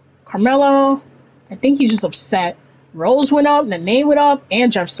 Carmelo, I think he's just upset. Rose went up, Nene went up,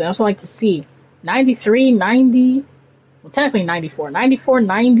 and Jefferson. That's what I like to see. 93, 90. Well, technically 94. 94,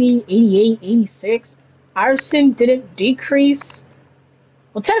 90, 88, 86. Iverson didn't decrease.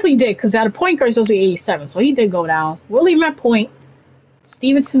 Well, technically he did, because at a point guard, he's supposed to be 87, so he did go down. We'll leave him at point.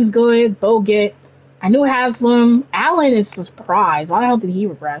 Stevenson's good. Bogut. I knew Haslam. Allen is a surprise. Why the hell did he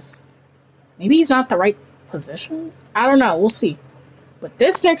regress? Maybe he's not the right position? I don't know. We'll see. But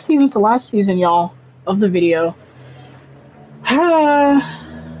this next season's the last season, y'all, of the video.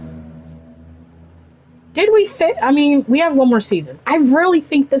 Did we fit? I mean, we have one more season. I really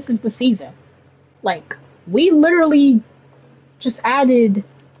think this is the season. Like, we literally just added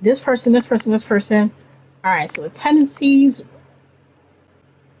this person, this person, this person. Alright, so the tendencies.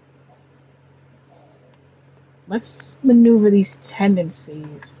 Let's maneuver these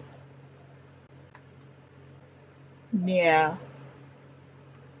tendencies. Yeah.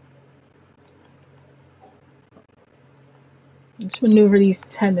 Let's maneuver these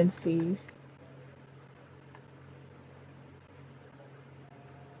tendencies.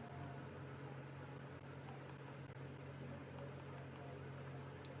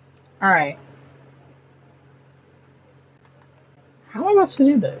 Alright. How am I supposed to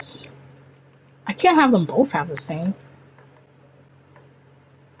do this? I can't have them both have the same.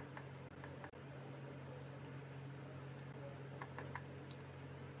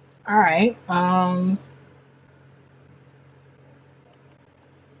 Alright, I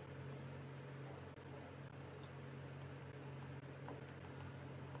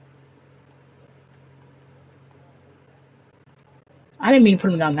didn't mean to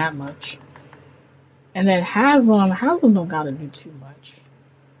put him down that much. And then Haslam don't gotta do too much.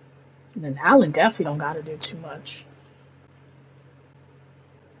 And then Allen definitely don't gotta do too much.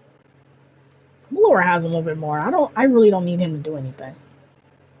 Lower has a little bit more. I really don't need him to do anything.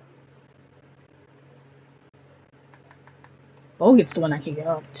 Bogut's the one that can get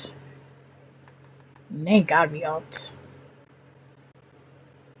upped. Nate gotta be out.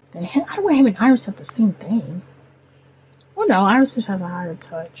 Then how do him and Iris have the same thing? Oh no, Iris just has a higher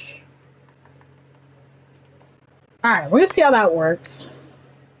touch. Alright, we're gonna see how that works.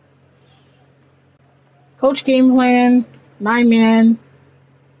 Coach game plan, 9-man.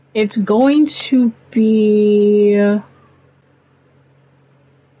 It's going to be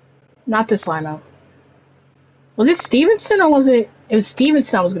not this lineup. Was it Stevenson or was it? It was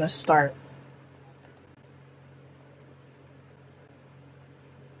Stevenson I was gonna start.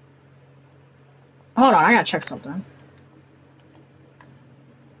 Hold on, I gotta check something.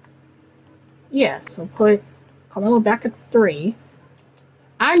 Yeah, so put Carmelo back at 3.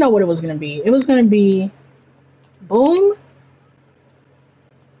 I know what it was gonna be. It was gonna be Boom.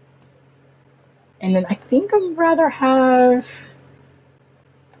 And then I think I'd rather have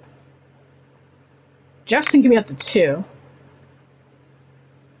Jefferson could be at the 2.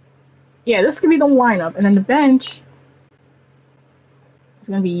 Yeah, this could be the lineup. And then the bench is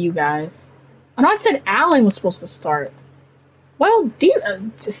gonna be you guys. I know I said Allen was supposed to start. Well, Steve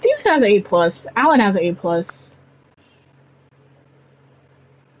has an A+. Allen has an A+.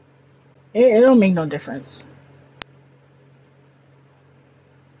 It don't make no difference.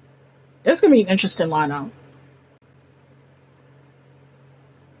 This is gonna be an interesting lineup.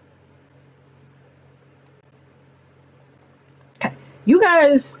 Okay, you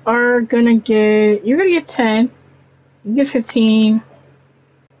guys are gonna get. You're gonna get 10. You get 15.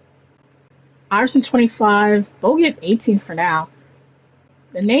 Iverson 25. Bo get 18 for now.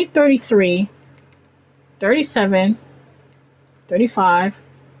 The Nate 33. 37. 35.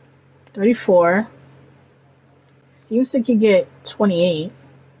 34. Stevenson can get 28.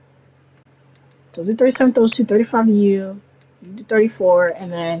 So do 37 those two, 35 to you. You do 34, and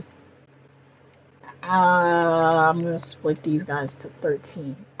then I'm gonna split these guys to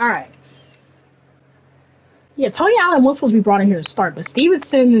 13. All right. Yeah, Tony Allen was supposed to be brought in here to start, but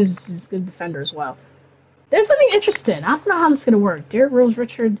Stevenson is a good defender as well. There's something interesting. I don't know how this is gonna work. Derrick Rose,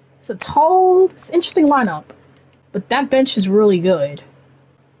 Richard. It's a tall, it's an interesting lineup, but that bench is really good.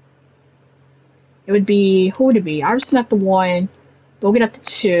 It would be who would it be? Iverson at the 1. Bogut at the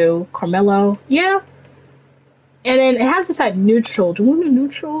 2, Carmelo, yeah. And then it has this at neutral. Do we want a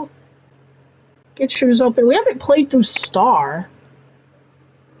neutral? Get shooters open. We haven't played through Star.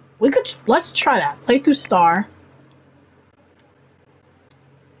 Let's try that. Play through Star.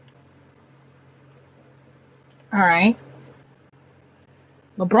 Alright.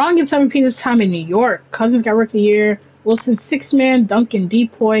 LeBron gets MVP this time in New York. Cousins got Rookie of the Year. Wilson 6-man. Duncan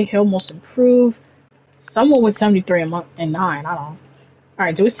Depoy. Hill most improved. Someone with 73 and 9. I don't know.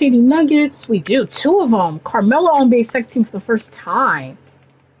 Alright, do we see any Nuggets? We do. 2 of them. Carmelo on base second team for the first time.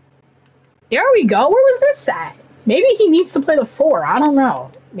 There we go. Where was this at? Maybe he needs to play the 4. I don't know.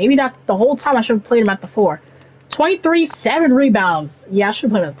 Maybe that the whole time I should have played him at the 4. 23, 7 rebounds. Yeah, I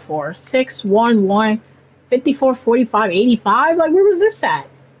should have played him at the 4. 6, 1, 1, 54, 45, 85. Like, where was this at?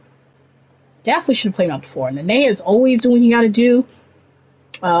 Definitely should have played him at the 4. And Nene is always doing what you got to do.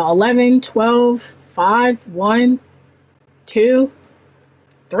 11, 12, 5, 1, 2.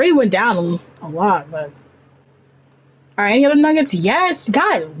 3 went down a lot, but alright, any other Nuggets? Yes,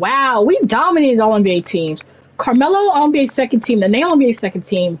 God, wow, we dominated all NBA teams. Carmelo all NBA second team, the Nail NBA second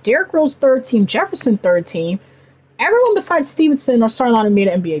team, Derrick Rose third team, Jefferson third team. Everyone besides Stevenson or Starline made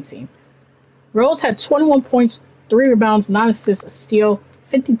an NBA team. Rose had 21 points, 3 rebounds, 9 assists, a steal,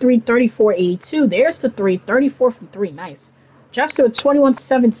 53, 34, 82. There's the 3, 34 from 3, nice. Jefferson with 21,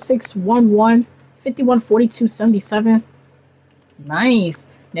 7, 6, 1, 1, 51, 42, 77. Nice.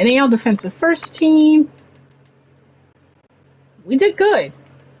 NAL defensive first team. We did good.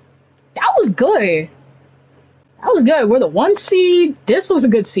 That was good. That was good. We're the 1 seed. This was a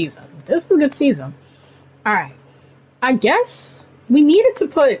good season. Alright. I guess we needed to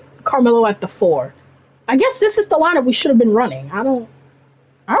put Carmelo at the 4. I guess this is the lineup we should have been running.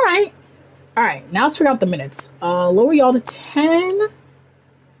 Alright. Alright, now let's figure out the minutes. Lower y'all to 10.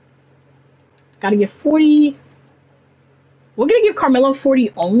 Gotta get 40. We're gonna give Carmelo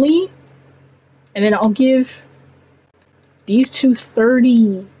 40 only, and then I'll give these two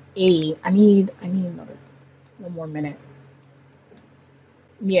 38. I need another 1 more minute.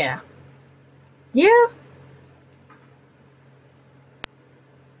 Yeah.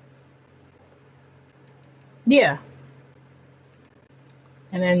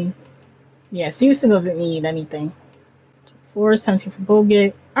 And then Stevenson doesn't need anything. 4, 17 for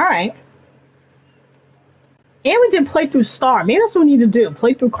Bogut. Alright. And we did play through Star. Maybe that's what we need to do.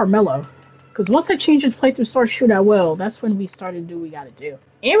 Play through Carmelo. Because once I change it to play through Star shoot at will, that's when we started to do what we got to do.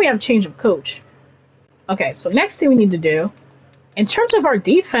 And we have a change of coach. Okay, so next thing we need to do, in terms of our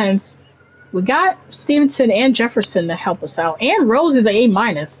defense, We got Stevenson and Jefferson to help us out. And Rose is an A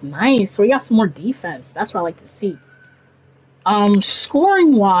minus. Nice. So we got some more defense. That's what I like to see.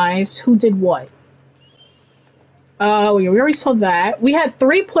 Scoring wise, who did what? We already saw that. We had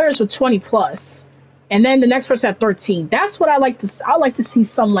 3 players with 20 plus. And then the next person had 13. That's what I like to see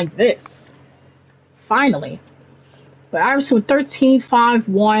something like this. Finally. But Iverson with 13, 5,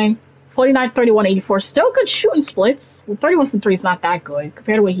 1, 49, 31, 84. Still good shooting splits. Well, 31 from 3 is not that good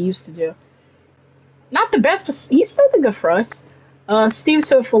compared to what he used to do. Not the best, but he still did good for us.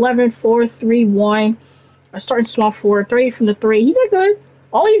 Stevenson with 11, 4, 3, 1. Our starting small forward, 30 from the 3. He did good.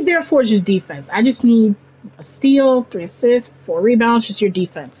 All he's there for is just defense. I just need a steal, 3 assists, 4 rebounds, just your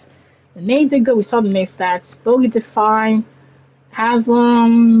defense. And they did good. We saw the main stats. Bogey did fine.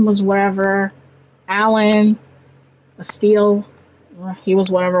 Haslam was whatever. Allen, a steal. He was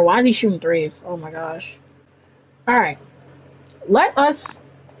whatever. Why is he shooting threes? Oh my gosh. Alright. We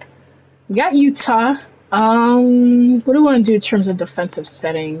got Utah. What do we want to do in terms of defensive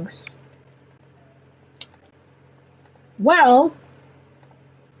settings? Well,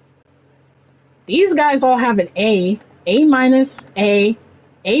 these guys all have an A, A minus, A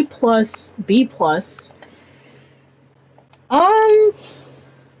plus, B plus.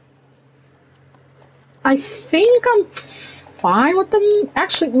 I think I'm fine with them.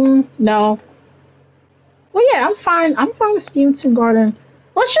 Actually, no. Well, yeah, I'm fine. I'm fine with Stevenson Garden.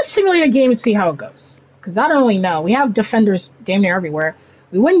 Let's just simulate a game and see how it goes. Because I don't really know. We have defenders damn near everywhere.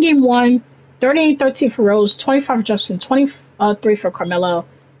 We win game 1, 38-13 for Rose, 25 for Justin, 23 for Carmelo,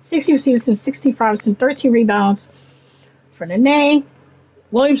 16 for Stevenson, 16 for Iverson, 13 rebounds for Nene.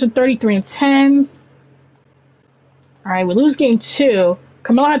 Williams with 33 and 10. All right, we lose game 2.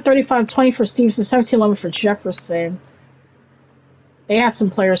 Carmelo had 35-20 for Stevenson, 17-11 for Jefferson. They had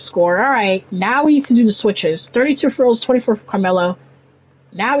some players score. All right, now we need to do the switches. 32 for Rose, 24 for Carmelo.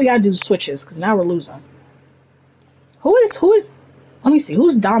 Now we got to do the switches because now we're losing. Who is, let me see,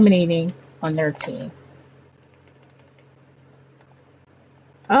 who's dominating on their team?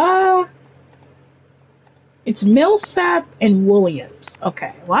 It's Millsap and Williams.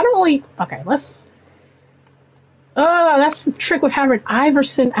 Okay, well, I don't really, okay, let's, that's the trick with having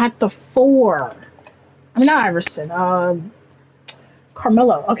Iverson at the 4. I mean, not Iverson,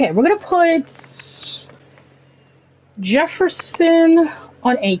 Carmelo. Okay, we're going to put Jefferson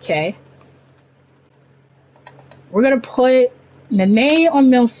on AK. We're going to put Nene on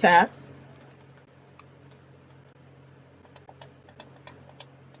Millsap.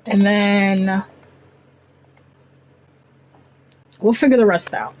 And then we'll figure the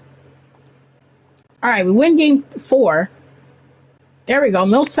rest out. All right, we win game 4. There we go.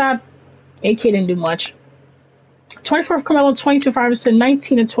 Millsap, AK didn't do much. 24 for Carmelo, 22 for Iverson,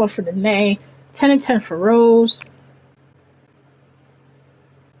 19 and 12 for Nene, 10 and 10 for Rose.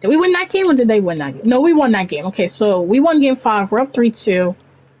 Did we win that game or did they win that game? No, we won that game. Okay, so we won game 5. We're up 3-2.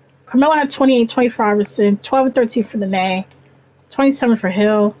 Carmelo had 28, 20 for Iverson, 12 and 13 for Nene, 27 for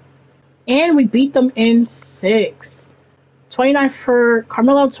Hill. And we beat them in 6. 29 for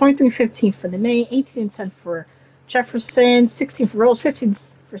Carmelo, 23-15 for Nene, 18 and 10 for Jefferson, 16 for Rose, 15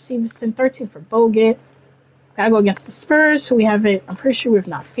 for Stevenson, 13 for Bogut. Gotta go against the Spurs, who we haven't, I'm pretty sure we've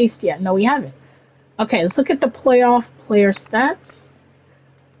not faced yet. No, we haven't. Okay, let's look at the playoff player stats.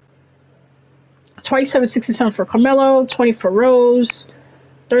 27-67 for Carmelo, 20 for Rose,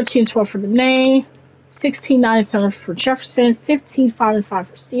 13-12 for Nene, 16-9-7 for Jefferson, 15-5-5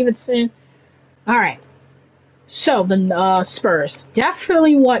 for Stevenson. All right. So the Spurs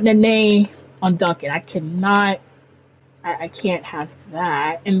definitely want Nene on Duncan. I can't have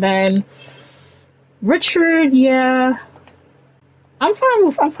that. And then Richard, yeah, I'm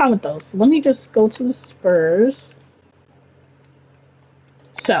fine with those. Let me just go to the Spurs.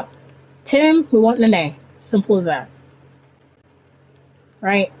 So Tim, we want Nene. Simple as that.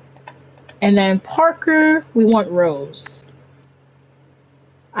 Right? And then Parker, we want Rose.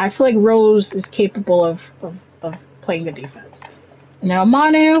 I feel like Rose is capable of playing good defense. And now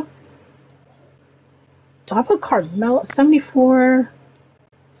Manu. Do I put Carmelo 74?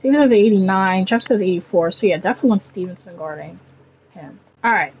 Stevenson has 89. Jeff says 84. So yeah, definitely want Stevenson guarding him.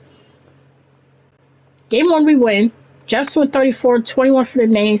 Alright. Game 1 we win. Jefferson with 34, 21 for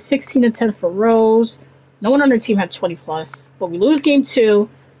Nene, 16 and 10 for Rose. No one on their team had 20 plus. But we lose game 2.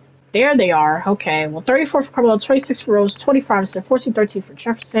 There they are. Okay. Well, 34 for Carmelo, 26 for Rose, 25 and 14-13 for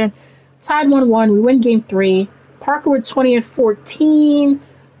Jefferson. Tied 1-1. We win game 3. Parker with 20 and 14,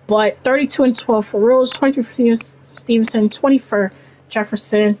 but 32 and 12 for Rose, 23 for Stevenson, 20 for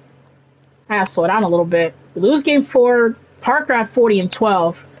Jefferson. I gotta slow it down a little bit. We lose game 4. Parker at 40 and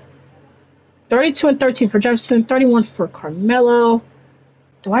 12. 32 and 13 for Jefferson, 31 for Carmelo.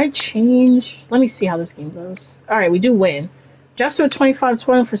 Do I change? Let me see how this game goes. All right, we do win. Jefferson with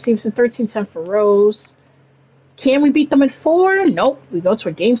 25-20 for Stevenson, 13-10 for Rose. Can we beat them in 4? Nope. We go to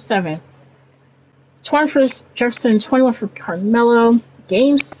a game 7. 20 for Jefferson, 21 for Carmelo.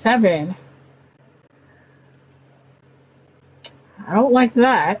 Game 7. I don't like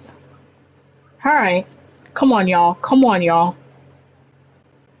that. All right. Come on, y'all. Come on, y'all.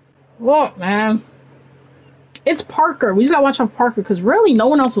 Look, man. It's Parker. We just gotta watch out for Parker because really no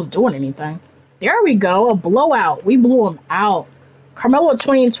one else was doing anything. There we go. A blowout. We blew him out. Carmelo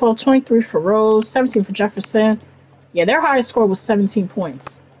 20 and 12, 23 for Rose, 17 for Jefferson. Yeah, their highest score was 17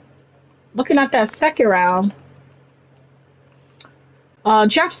 points. Looking at that second round,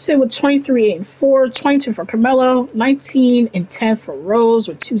 Jefferson with 23, 8 and 4, 22 for Carmelo, 19 and 10 for Rose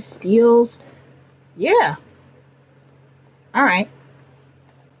with 2 steals. Yeah. All right.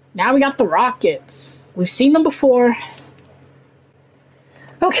 Now we got the Rockets. We've seen them before.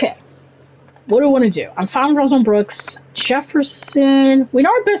 Okay. What do we want to do? I'm fine with Rosen Brooks. Jefferson. We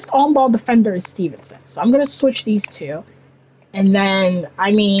know our best on-ball defender is Stevenson. So I'm going to switch these two. And then,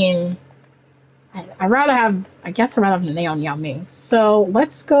 I mean, I'd rather have, I guess I'd rather have Nene on Yao Ming. So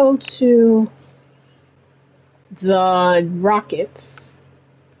let's go to the Rockets.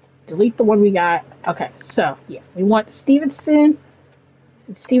 Delete the one we got. Okay, so, yeah. We want Stevenson.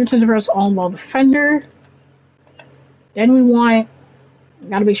 Stevenson's versus on-ball defender. Then we want,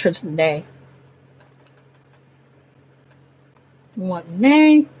 gotta make sure it's Nene. We want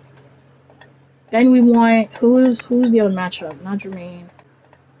Nene. Then we want, who's the other matchup? Not Jermaine.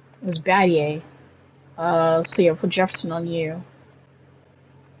 It was Battier. So yeah, put Jefferson on you.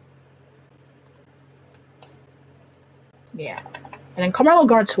 Yeah. And then Carmelo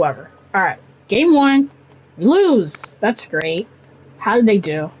guards whoever. Alright. Game 1. We lose. That's great. How did they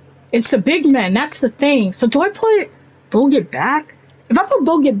do? It's the big men. That's the thing. So do I put Bogut back? If I put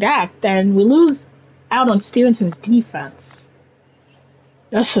Bogut back, then we lose out on Stevenson's defense.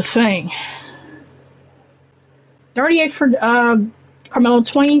 That's the thing. 38 for Carmelo,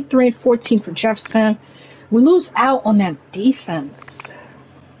 23 and 14 for Jefferson. We lose out on that defense.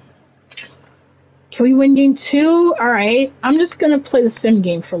 Can we win game 2? All right. I'm just going to play the sim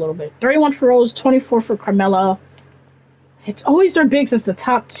game for a little bit. 31 for Rose, 24 for Carmelo. It's always their bigs as the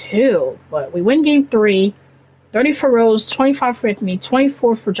top 2, but we win game 3. 30 for Rose, 25 for Anthony,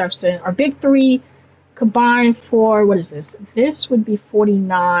 24 for Jefferson. Our big 3 combined for, what is this? This would be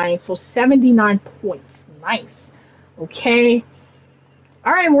 49, so 79 points. Nice. Okay.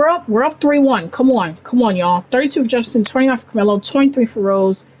 All right, we're up 3-1. Come on, y'all. 32 for Jefferson, 29 for Carmelo, 23 for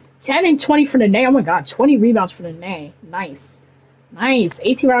Rose, 10 and 20 for Nene. Oh my God, 20 rebounds for Nene. Nice.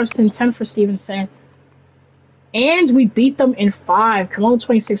 18 Robinson, 10 for Stevenson. And we beat them in 5. Carmelo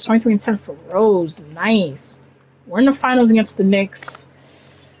 26, 23 and 10 for Rose. Nice. We're in the finals against the Knicks.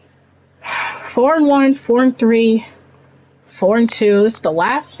 4-1, 4-3, 4-2. This is the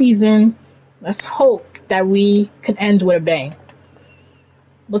last season. Let's hope that we can end with a bang.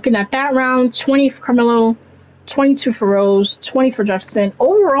 Looking at that round, 20 for Carmelo, 22 for Rose, 20 for Jefferson.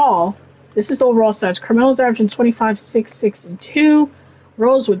 Overall, this is the overall stats. Carmelo's averaging 25, 6, 6, and 2.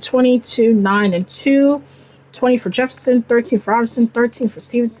 Rose with 22, 9, and 2. 20 for Jefferson, 13 for Robinson, 13 for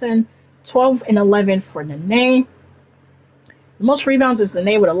Stevenson, 12 and 11 for Nene. The most rebounds is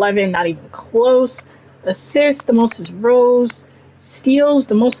Nene with 11, not even close. Assists, the most is Rose. Steals,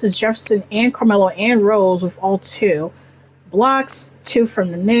 the most is Jefferson and Carmelo and Rose with all 2. Blocks, 2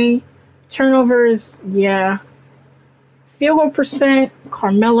 from Nene. Turnovers, yeah. Field goal percent,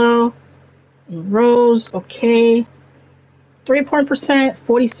 Carmelo and Rose, okay. 3-point percent,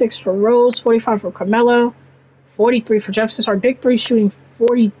 46 for Rose, 45 for Carmelo, 43 for Jefferson. So our big 3 shooting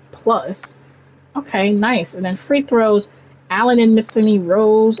 40 plus. Okay, nice. And then free throws, Allen and Mississippi,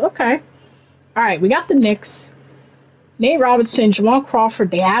 Rose. Okay. All right, we got the Knicks. Nate Robinson, Jamal Crawford.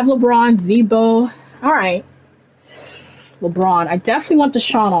 They have LeBron, Zebo. All right. LeBron. I definitely want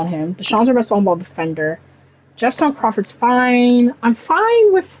Deshaun on him. Deshaun's our best on-ball defender. Jefferson Crawford's fine. I'm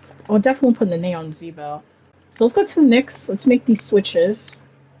fine with... I'll definitely put the name on Zebo. So let's go to the Knicks. Let's make these switches.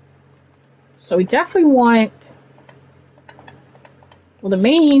 So we definitely want... Well, the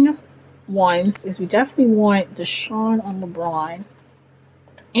main ones is we definitely want Deshaun on LeBron.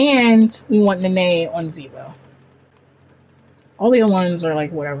 And we want Nene on Zebo. All the other ones are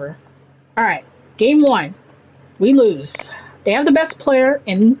like whatever. Alright, game 1. We lose. They have the best player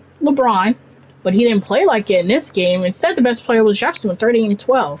in LeBron, but he didn't play like it in this game. Instead, the best player was Jefferson with 30 and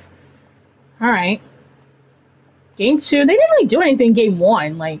 12. Alright. Game 2, they didn't really do anything in game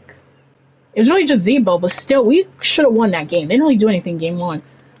 1. Like, it was really just Zebo, but still, we should have won that game. They didn't really do anything in game 1.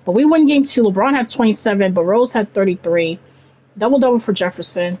 But we won game 2. LeBron had 27, but Rose had 33. Double for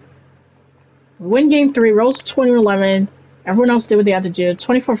Jefferson. We win game 3. Rose 20-11. Everyone else did what they had to do.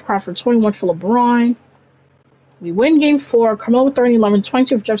 24 for Crawford, 21 for LeBron. We win game 4. Carmelo with 30-11.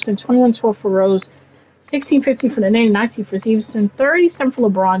 22 for Jefferson, 21-12 for Rose. 16-15 for Nene, 19 for Stevenson. 37 for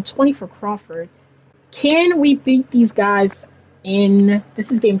LeBron, 20 for Crawford. Can we beat these guys in... This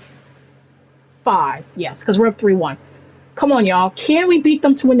is game 5. Yes, because we're up 3-1. Come on, y'all. Can we beat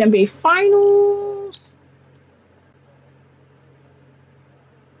them to win the NBA Finals?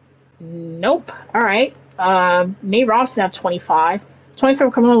 Nope. All right. Nate Robinson at 25.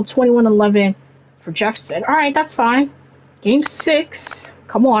 27 Carmelo, 21-11 for Jefferson. All right, that's fine. Game 6.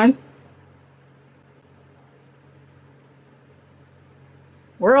 Come on.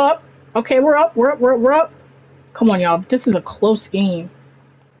 We're up. Okay, we're up. We're up. Come on, y'all. This is a close game.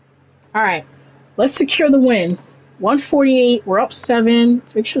 All right. Let's secure the win. 148. We're up 7.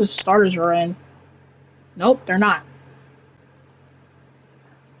 Let's make sure the starters are in. Nope, they're not.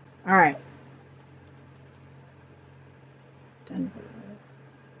 All right. Denver.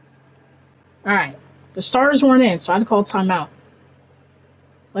 All right. The starters weren't in, so I had to call timeout.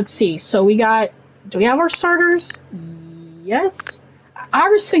 Let's see. So we got... Do we have our starters? Yes.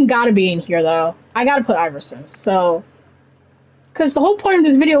 Iverson got to be in here, though. I got to put Iverson. So... Because the whole point of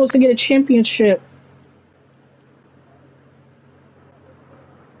this video was to get a championship.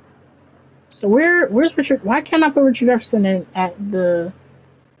 So where's Richard? Why can't I put Richard Jefferson in at the...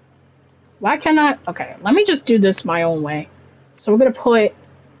 Why can't I... Okay, let me just do this my own way. So we're going to put...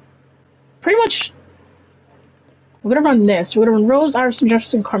 Pretty much... We're going to run this. We're going to run Rose, Iverson,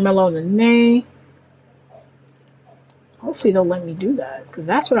 Jefferson, Carmelo, and Nene. Hopefully they'll let me do that. Because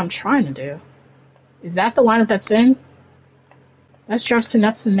that's what I'm trying to do. Is that the lineup that's in? That's Jefferson,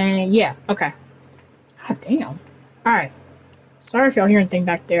 that's the Nene. Yeah, okay. God damn. Alright. Sorry if y'all hear anything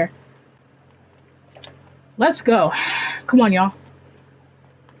back there. Let's go. Come on, y'all.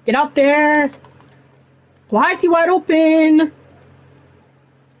 Get out there. Why is he wide open?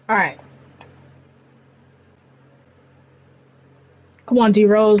 Alright. Come on,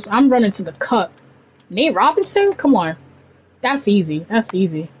 D-Rose. I'm running to the cup. Nate Robinson? Come on. That's easy. That's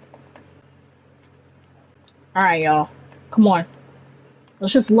easy. Alright, y'all. Come on.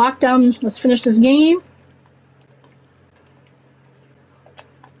 Let's just lock down. Let's finish this game.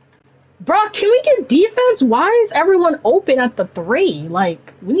 Bro, can we get defense? Why is everyone open at the 3?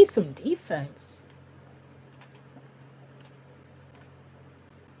 Like, we need some defense.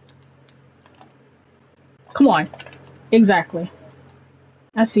 Come on. Exactly.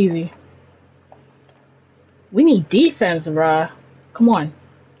 That's easy. We need defense, bruh. Come on.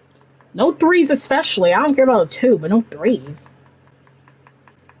 No 3s especially. I don't care about a 2, but no 3s.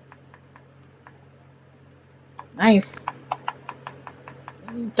 Nice.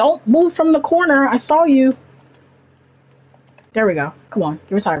 Don't move from the corner. I saw you. There we go. Come on.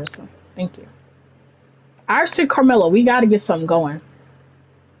 Give us Iverson. Thank you. Iverson, Carmelo. We got to get something going.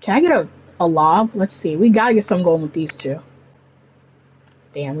 Can I get a lob? Let's see. We got to get something going with these two.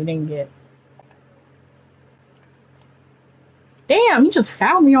 Damn, we didn't get... Damn, he just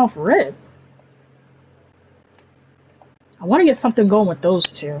fouled me off rip. I want to get something going with those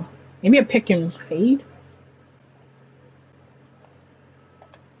two. Maybe a pick and fade.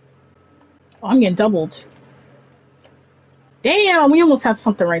 Oh, I'm getting doubled. Damn, we almost had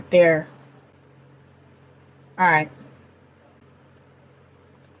something right there. Alright.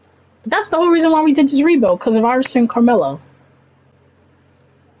 But that's the whole reason why we did this rebuild, because of Iverson and Carmelo.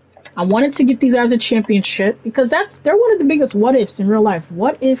 I wanted to get these guys a championship, because they're one of the biggest what-ifs in real life.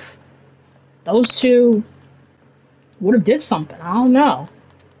 What if those two would have did something? I don't know.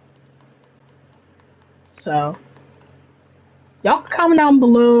 So... Y'all comment down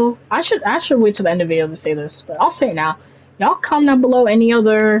below. I should wait till the end of the video to say this, but I'll say it now. Y'all comment down below any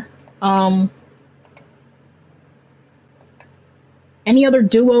other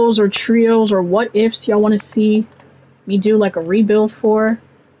duos or trios or what ifs y'all want to see me do like a rebuild for,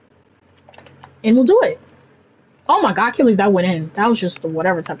 and we'll do it. Oh my god, I can't believe that went in. That was just the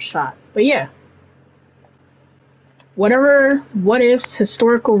whatever type of shot. But yeah, whatever what ifs,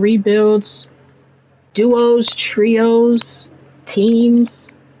 historical rebuilds, duos, trios,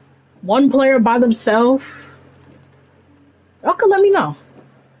 teams, one player by themselves, y'all can let me know.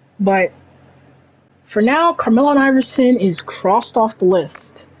 But for now, Carmelo and Iverson is crossed off the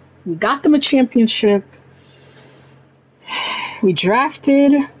list. We got them a championship. We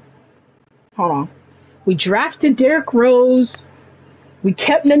drafted... Hold on. We drafted Derrick Rose. We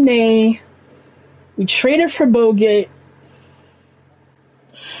kept Nene. We traded for Bogut.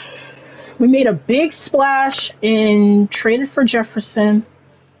 We made a big splash and traded for Jefferson.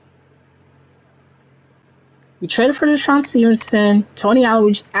 We traded for Deshaun Stevenson, Tony Allen.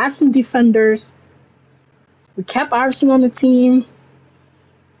 We just added some defenders. We kept Iverson on the team.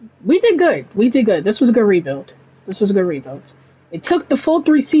 We did good. We did good. This was a good rebuild. This was a good rebuild. It took the full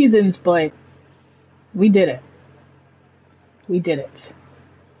 3 seasons, but we did it. We did it.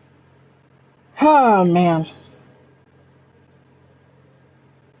 Oh, man.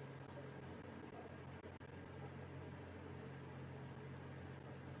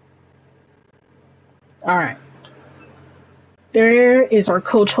 All right. There is our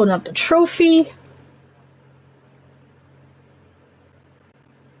coach holding up the trophy.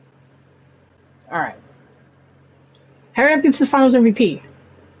 All right. Harry up gets the Finals MVP.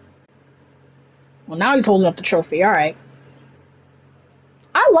 Well, now he's holding up the trophy. All right.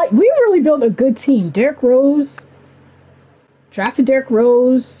 We really built a good team. Derrick Rose. Drafted Derrick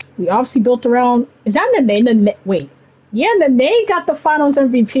Rose. We obviously built around. Is that Nene? Wait. Yeah, Nene got the Finals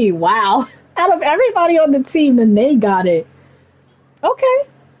MVP. Wow. Out of everybody on the team, Nene got it. Okay.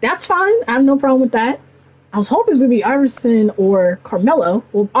 That's fine. I have no problem with that. I was hoping it was going to be Iverson or Carmelo.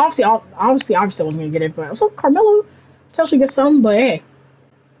 Well, obviously Iverson wasn't going to get it, but I was hoping Carmelo potentially get some, but hey.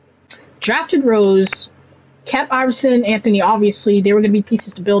 Drafted Rose. Kept Iverson and Anthony, obviously. They were going to be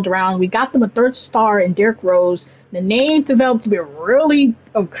pieces to build around. We got them a 3rd star in Derrick Rose. The name developed to be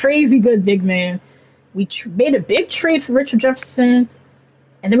a crazy good big man. We made a big trade for Richard Jefferson.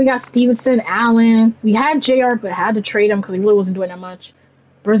 And then we got Stevenson, Allen. We had JR, but had to trade him because he really wasn't doing that much.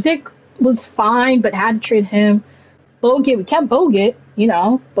 Brzik was fine, but had to trade him. Bogut, we kept Bogut,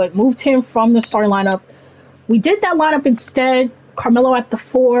 but moved him from the starting lineup. We did that lineup instead. Carmelo at the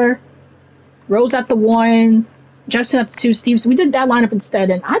 4. Rose at the 1, Jefferson at the 2, Stevenson. We did that lineup instead,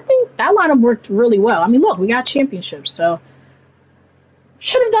 and I think that lineup worked really well. I mean, look, we got championships, so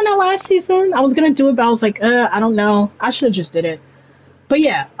should have done that last season. I was gonna do it, but I was like, I don't know. I should have just did it. But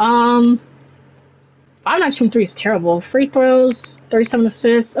yeah, 5 nights from 3 is terrible. Free throws, 37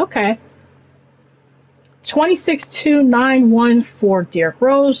 assists. Okay. 26-2-9-1 for Derrick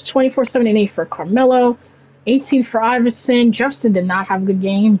Rose, 24-7-8 for Carmelo, 18 for Iverson. Jefferson did not have a good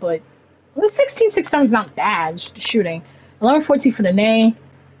game, but 16-6-7 is not bad, just the shooting. 11-14 for the Nene.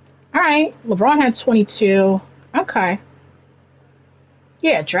 All right, LeBron had 22. Okay.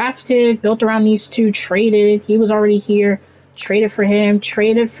 Yeah, drafted, built around these 2, traded. He was already here. Traded for him.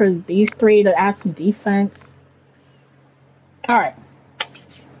 Traded for these 3 to add some defense. All right.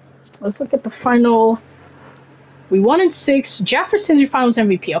 Let's look at the final. We won in 6. Jefferson's your Finals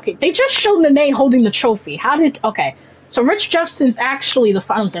MVP. Okay, they just showed Nene holding the trophy. Okay. So Rich Jefferson's actually the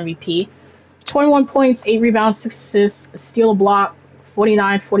Finals MVP. 21 points, 8 rebounds, 6 assists, a steal, a block,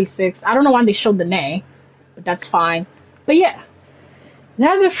 49-46. I don't know why they showed the Nene, but that's fine. But yeah,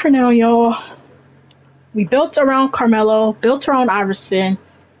 that's it for now, y'all. We built around Carmelo, built around Iverson,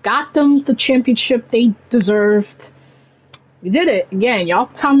 got them the championship they deserved. We did it. Again, y'all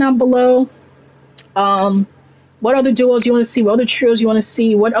comment down below. What other duos you want to see? What other trios you want to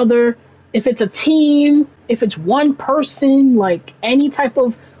see? What other, if it's a team, if it's one person, like any type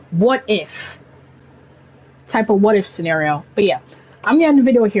of what if scenario. But yeah, I'm gonna end the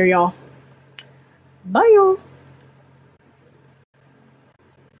video here, y'all. Bye, y'all.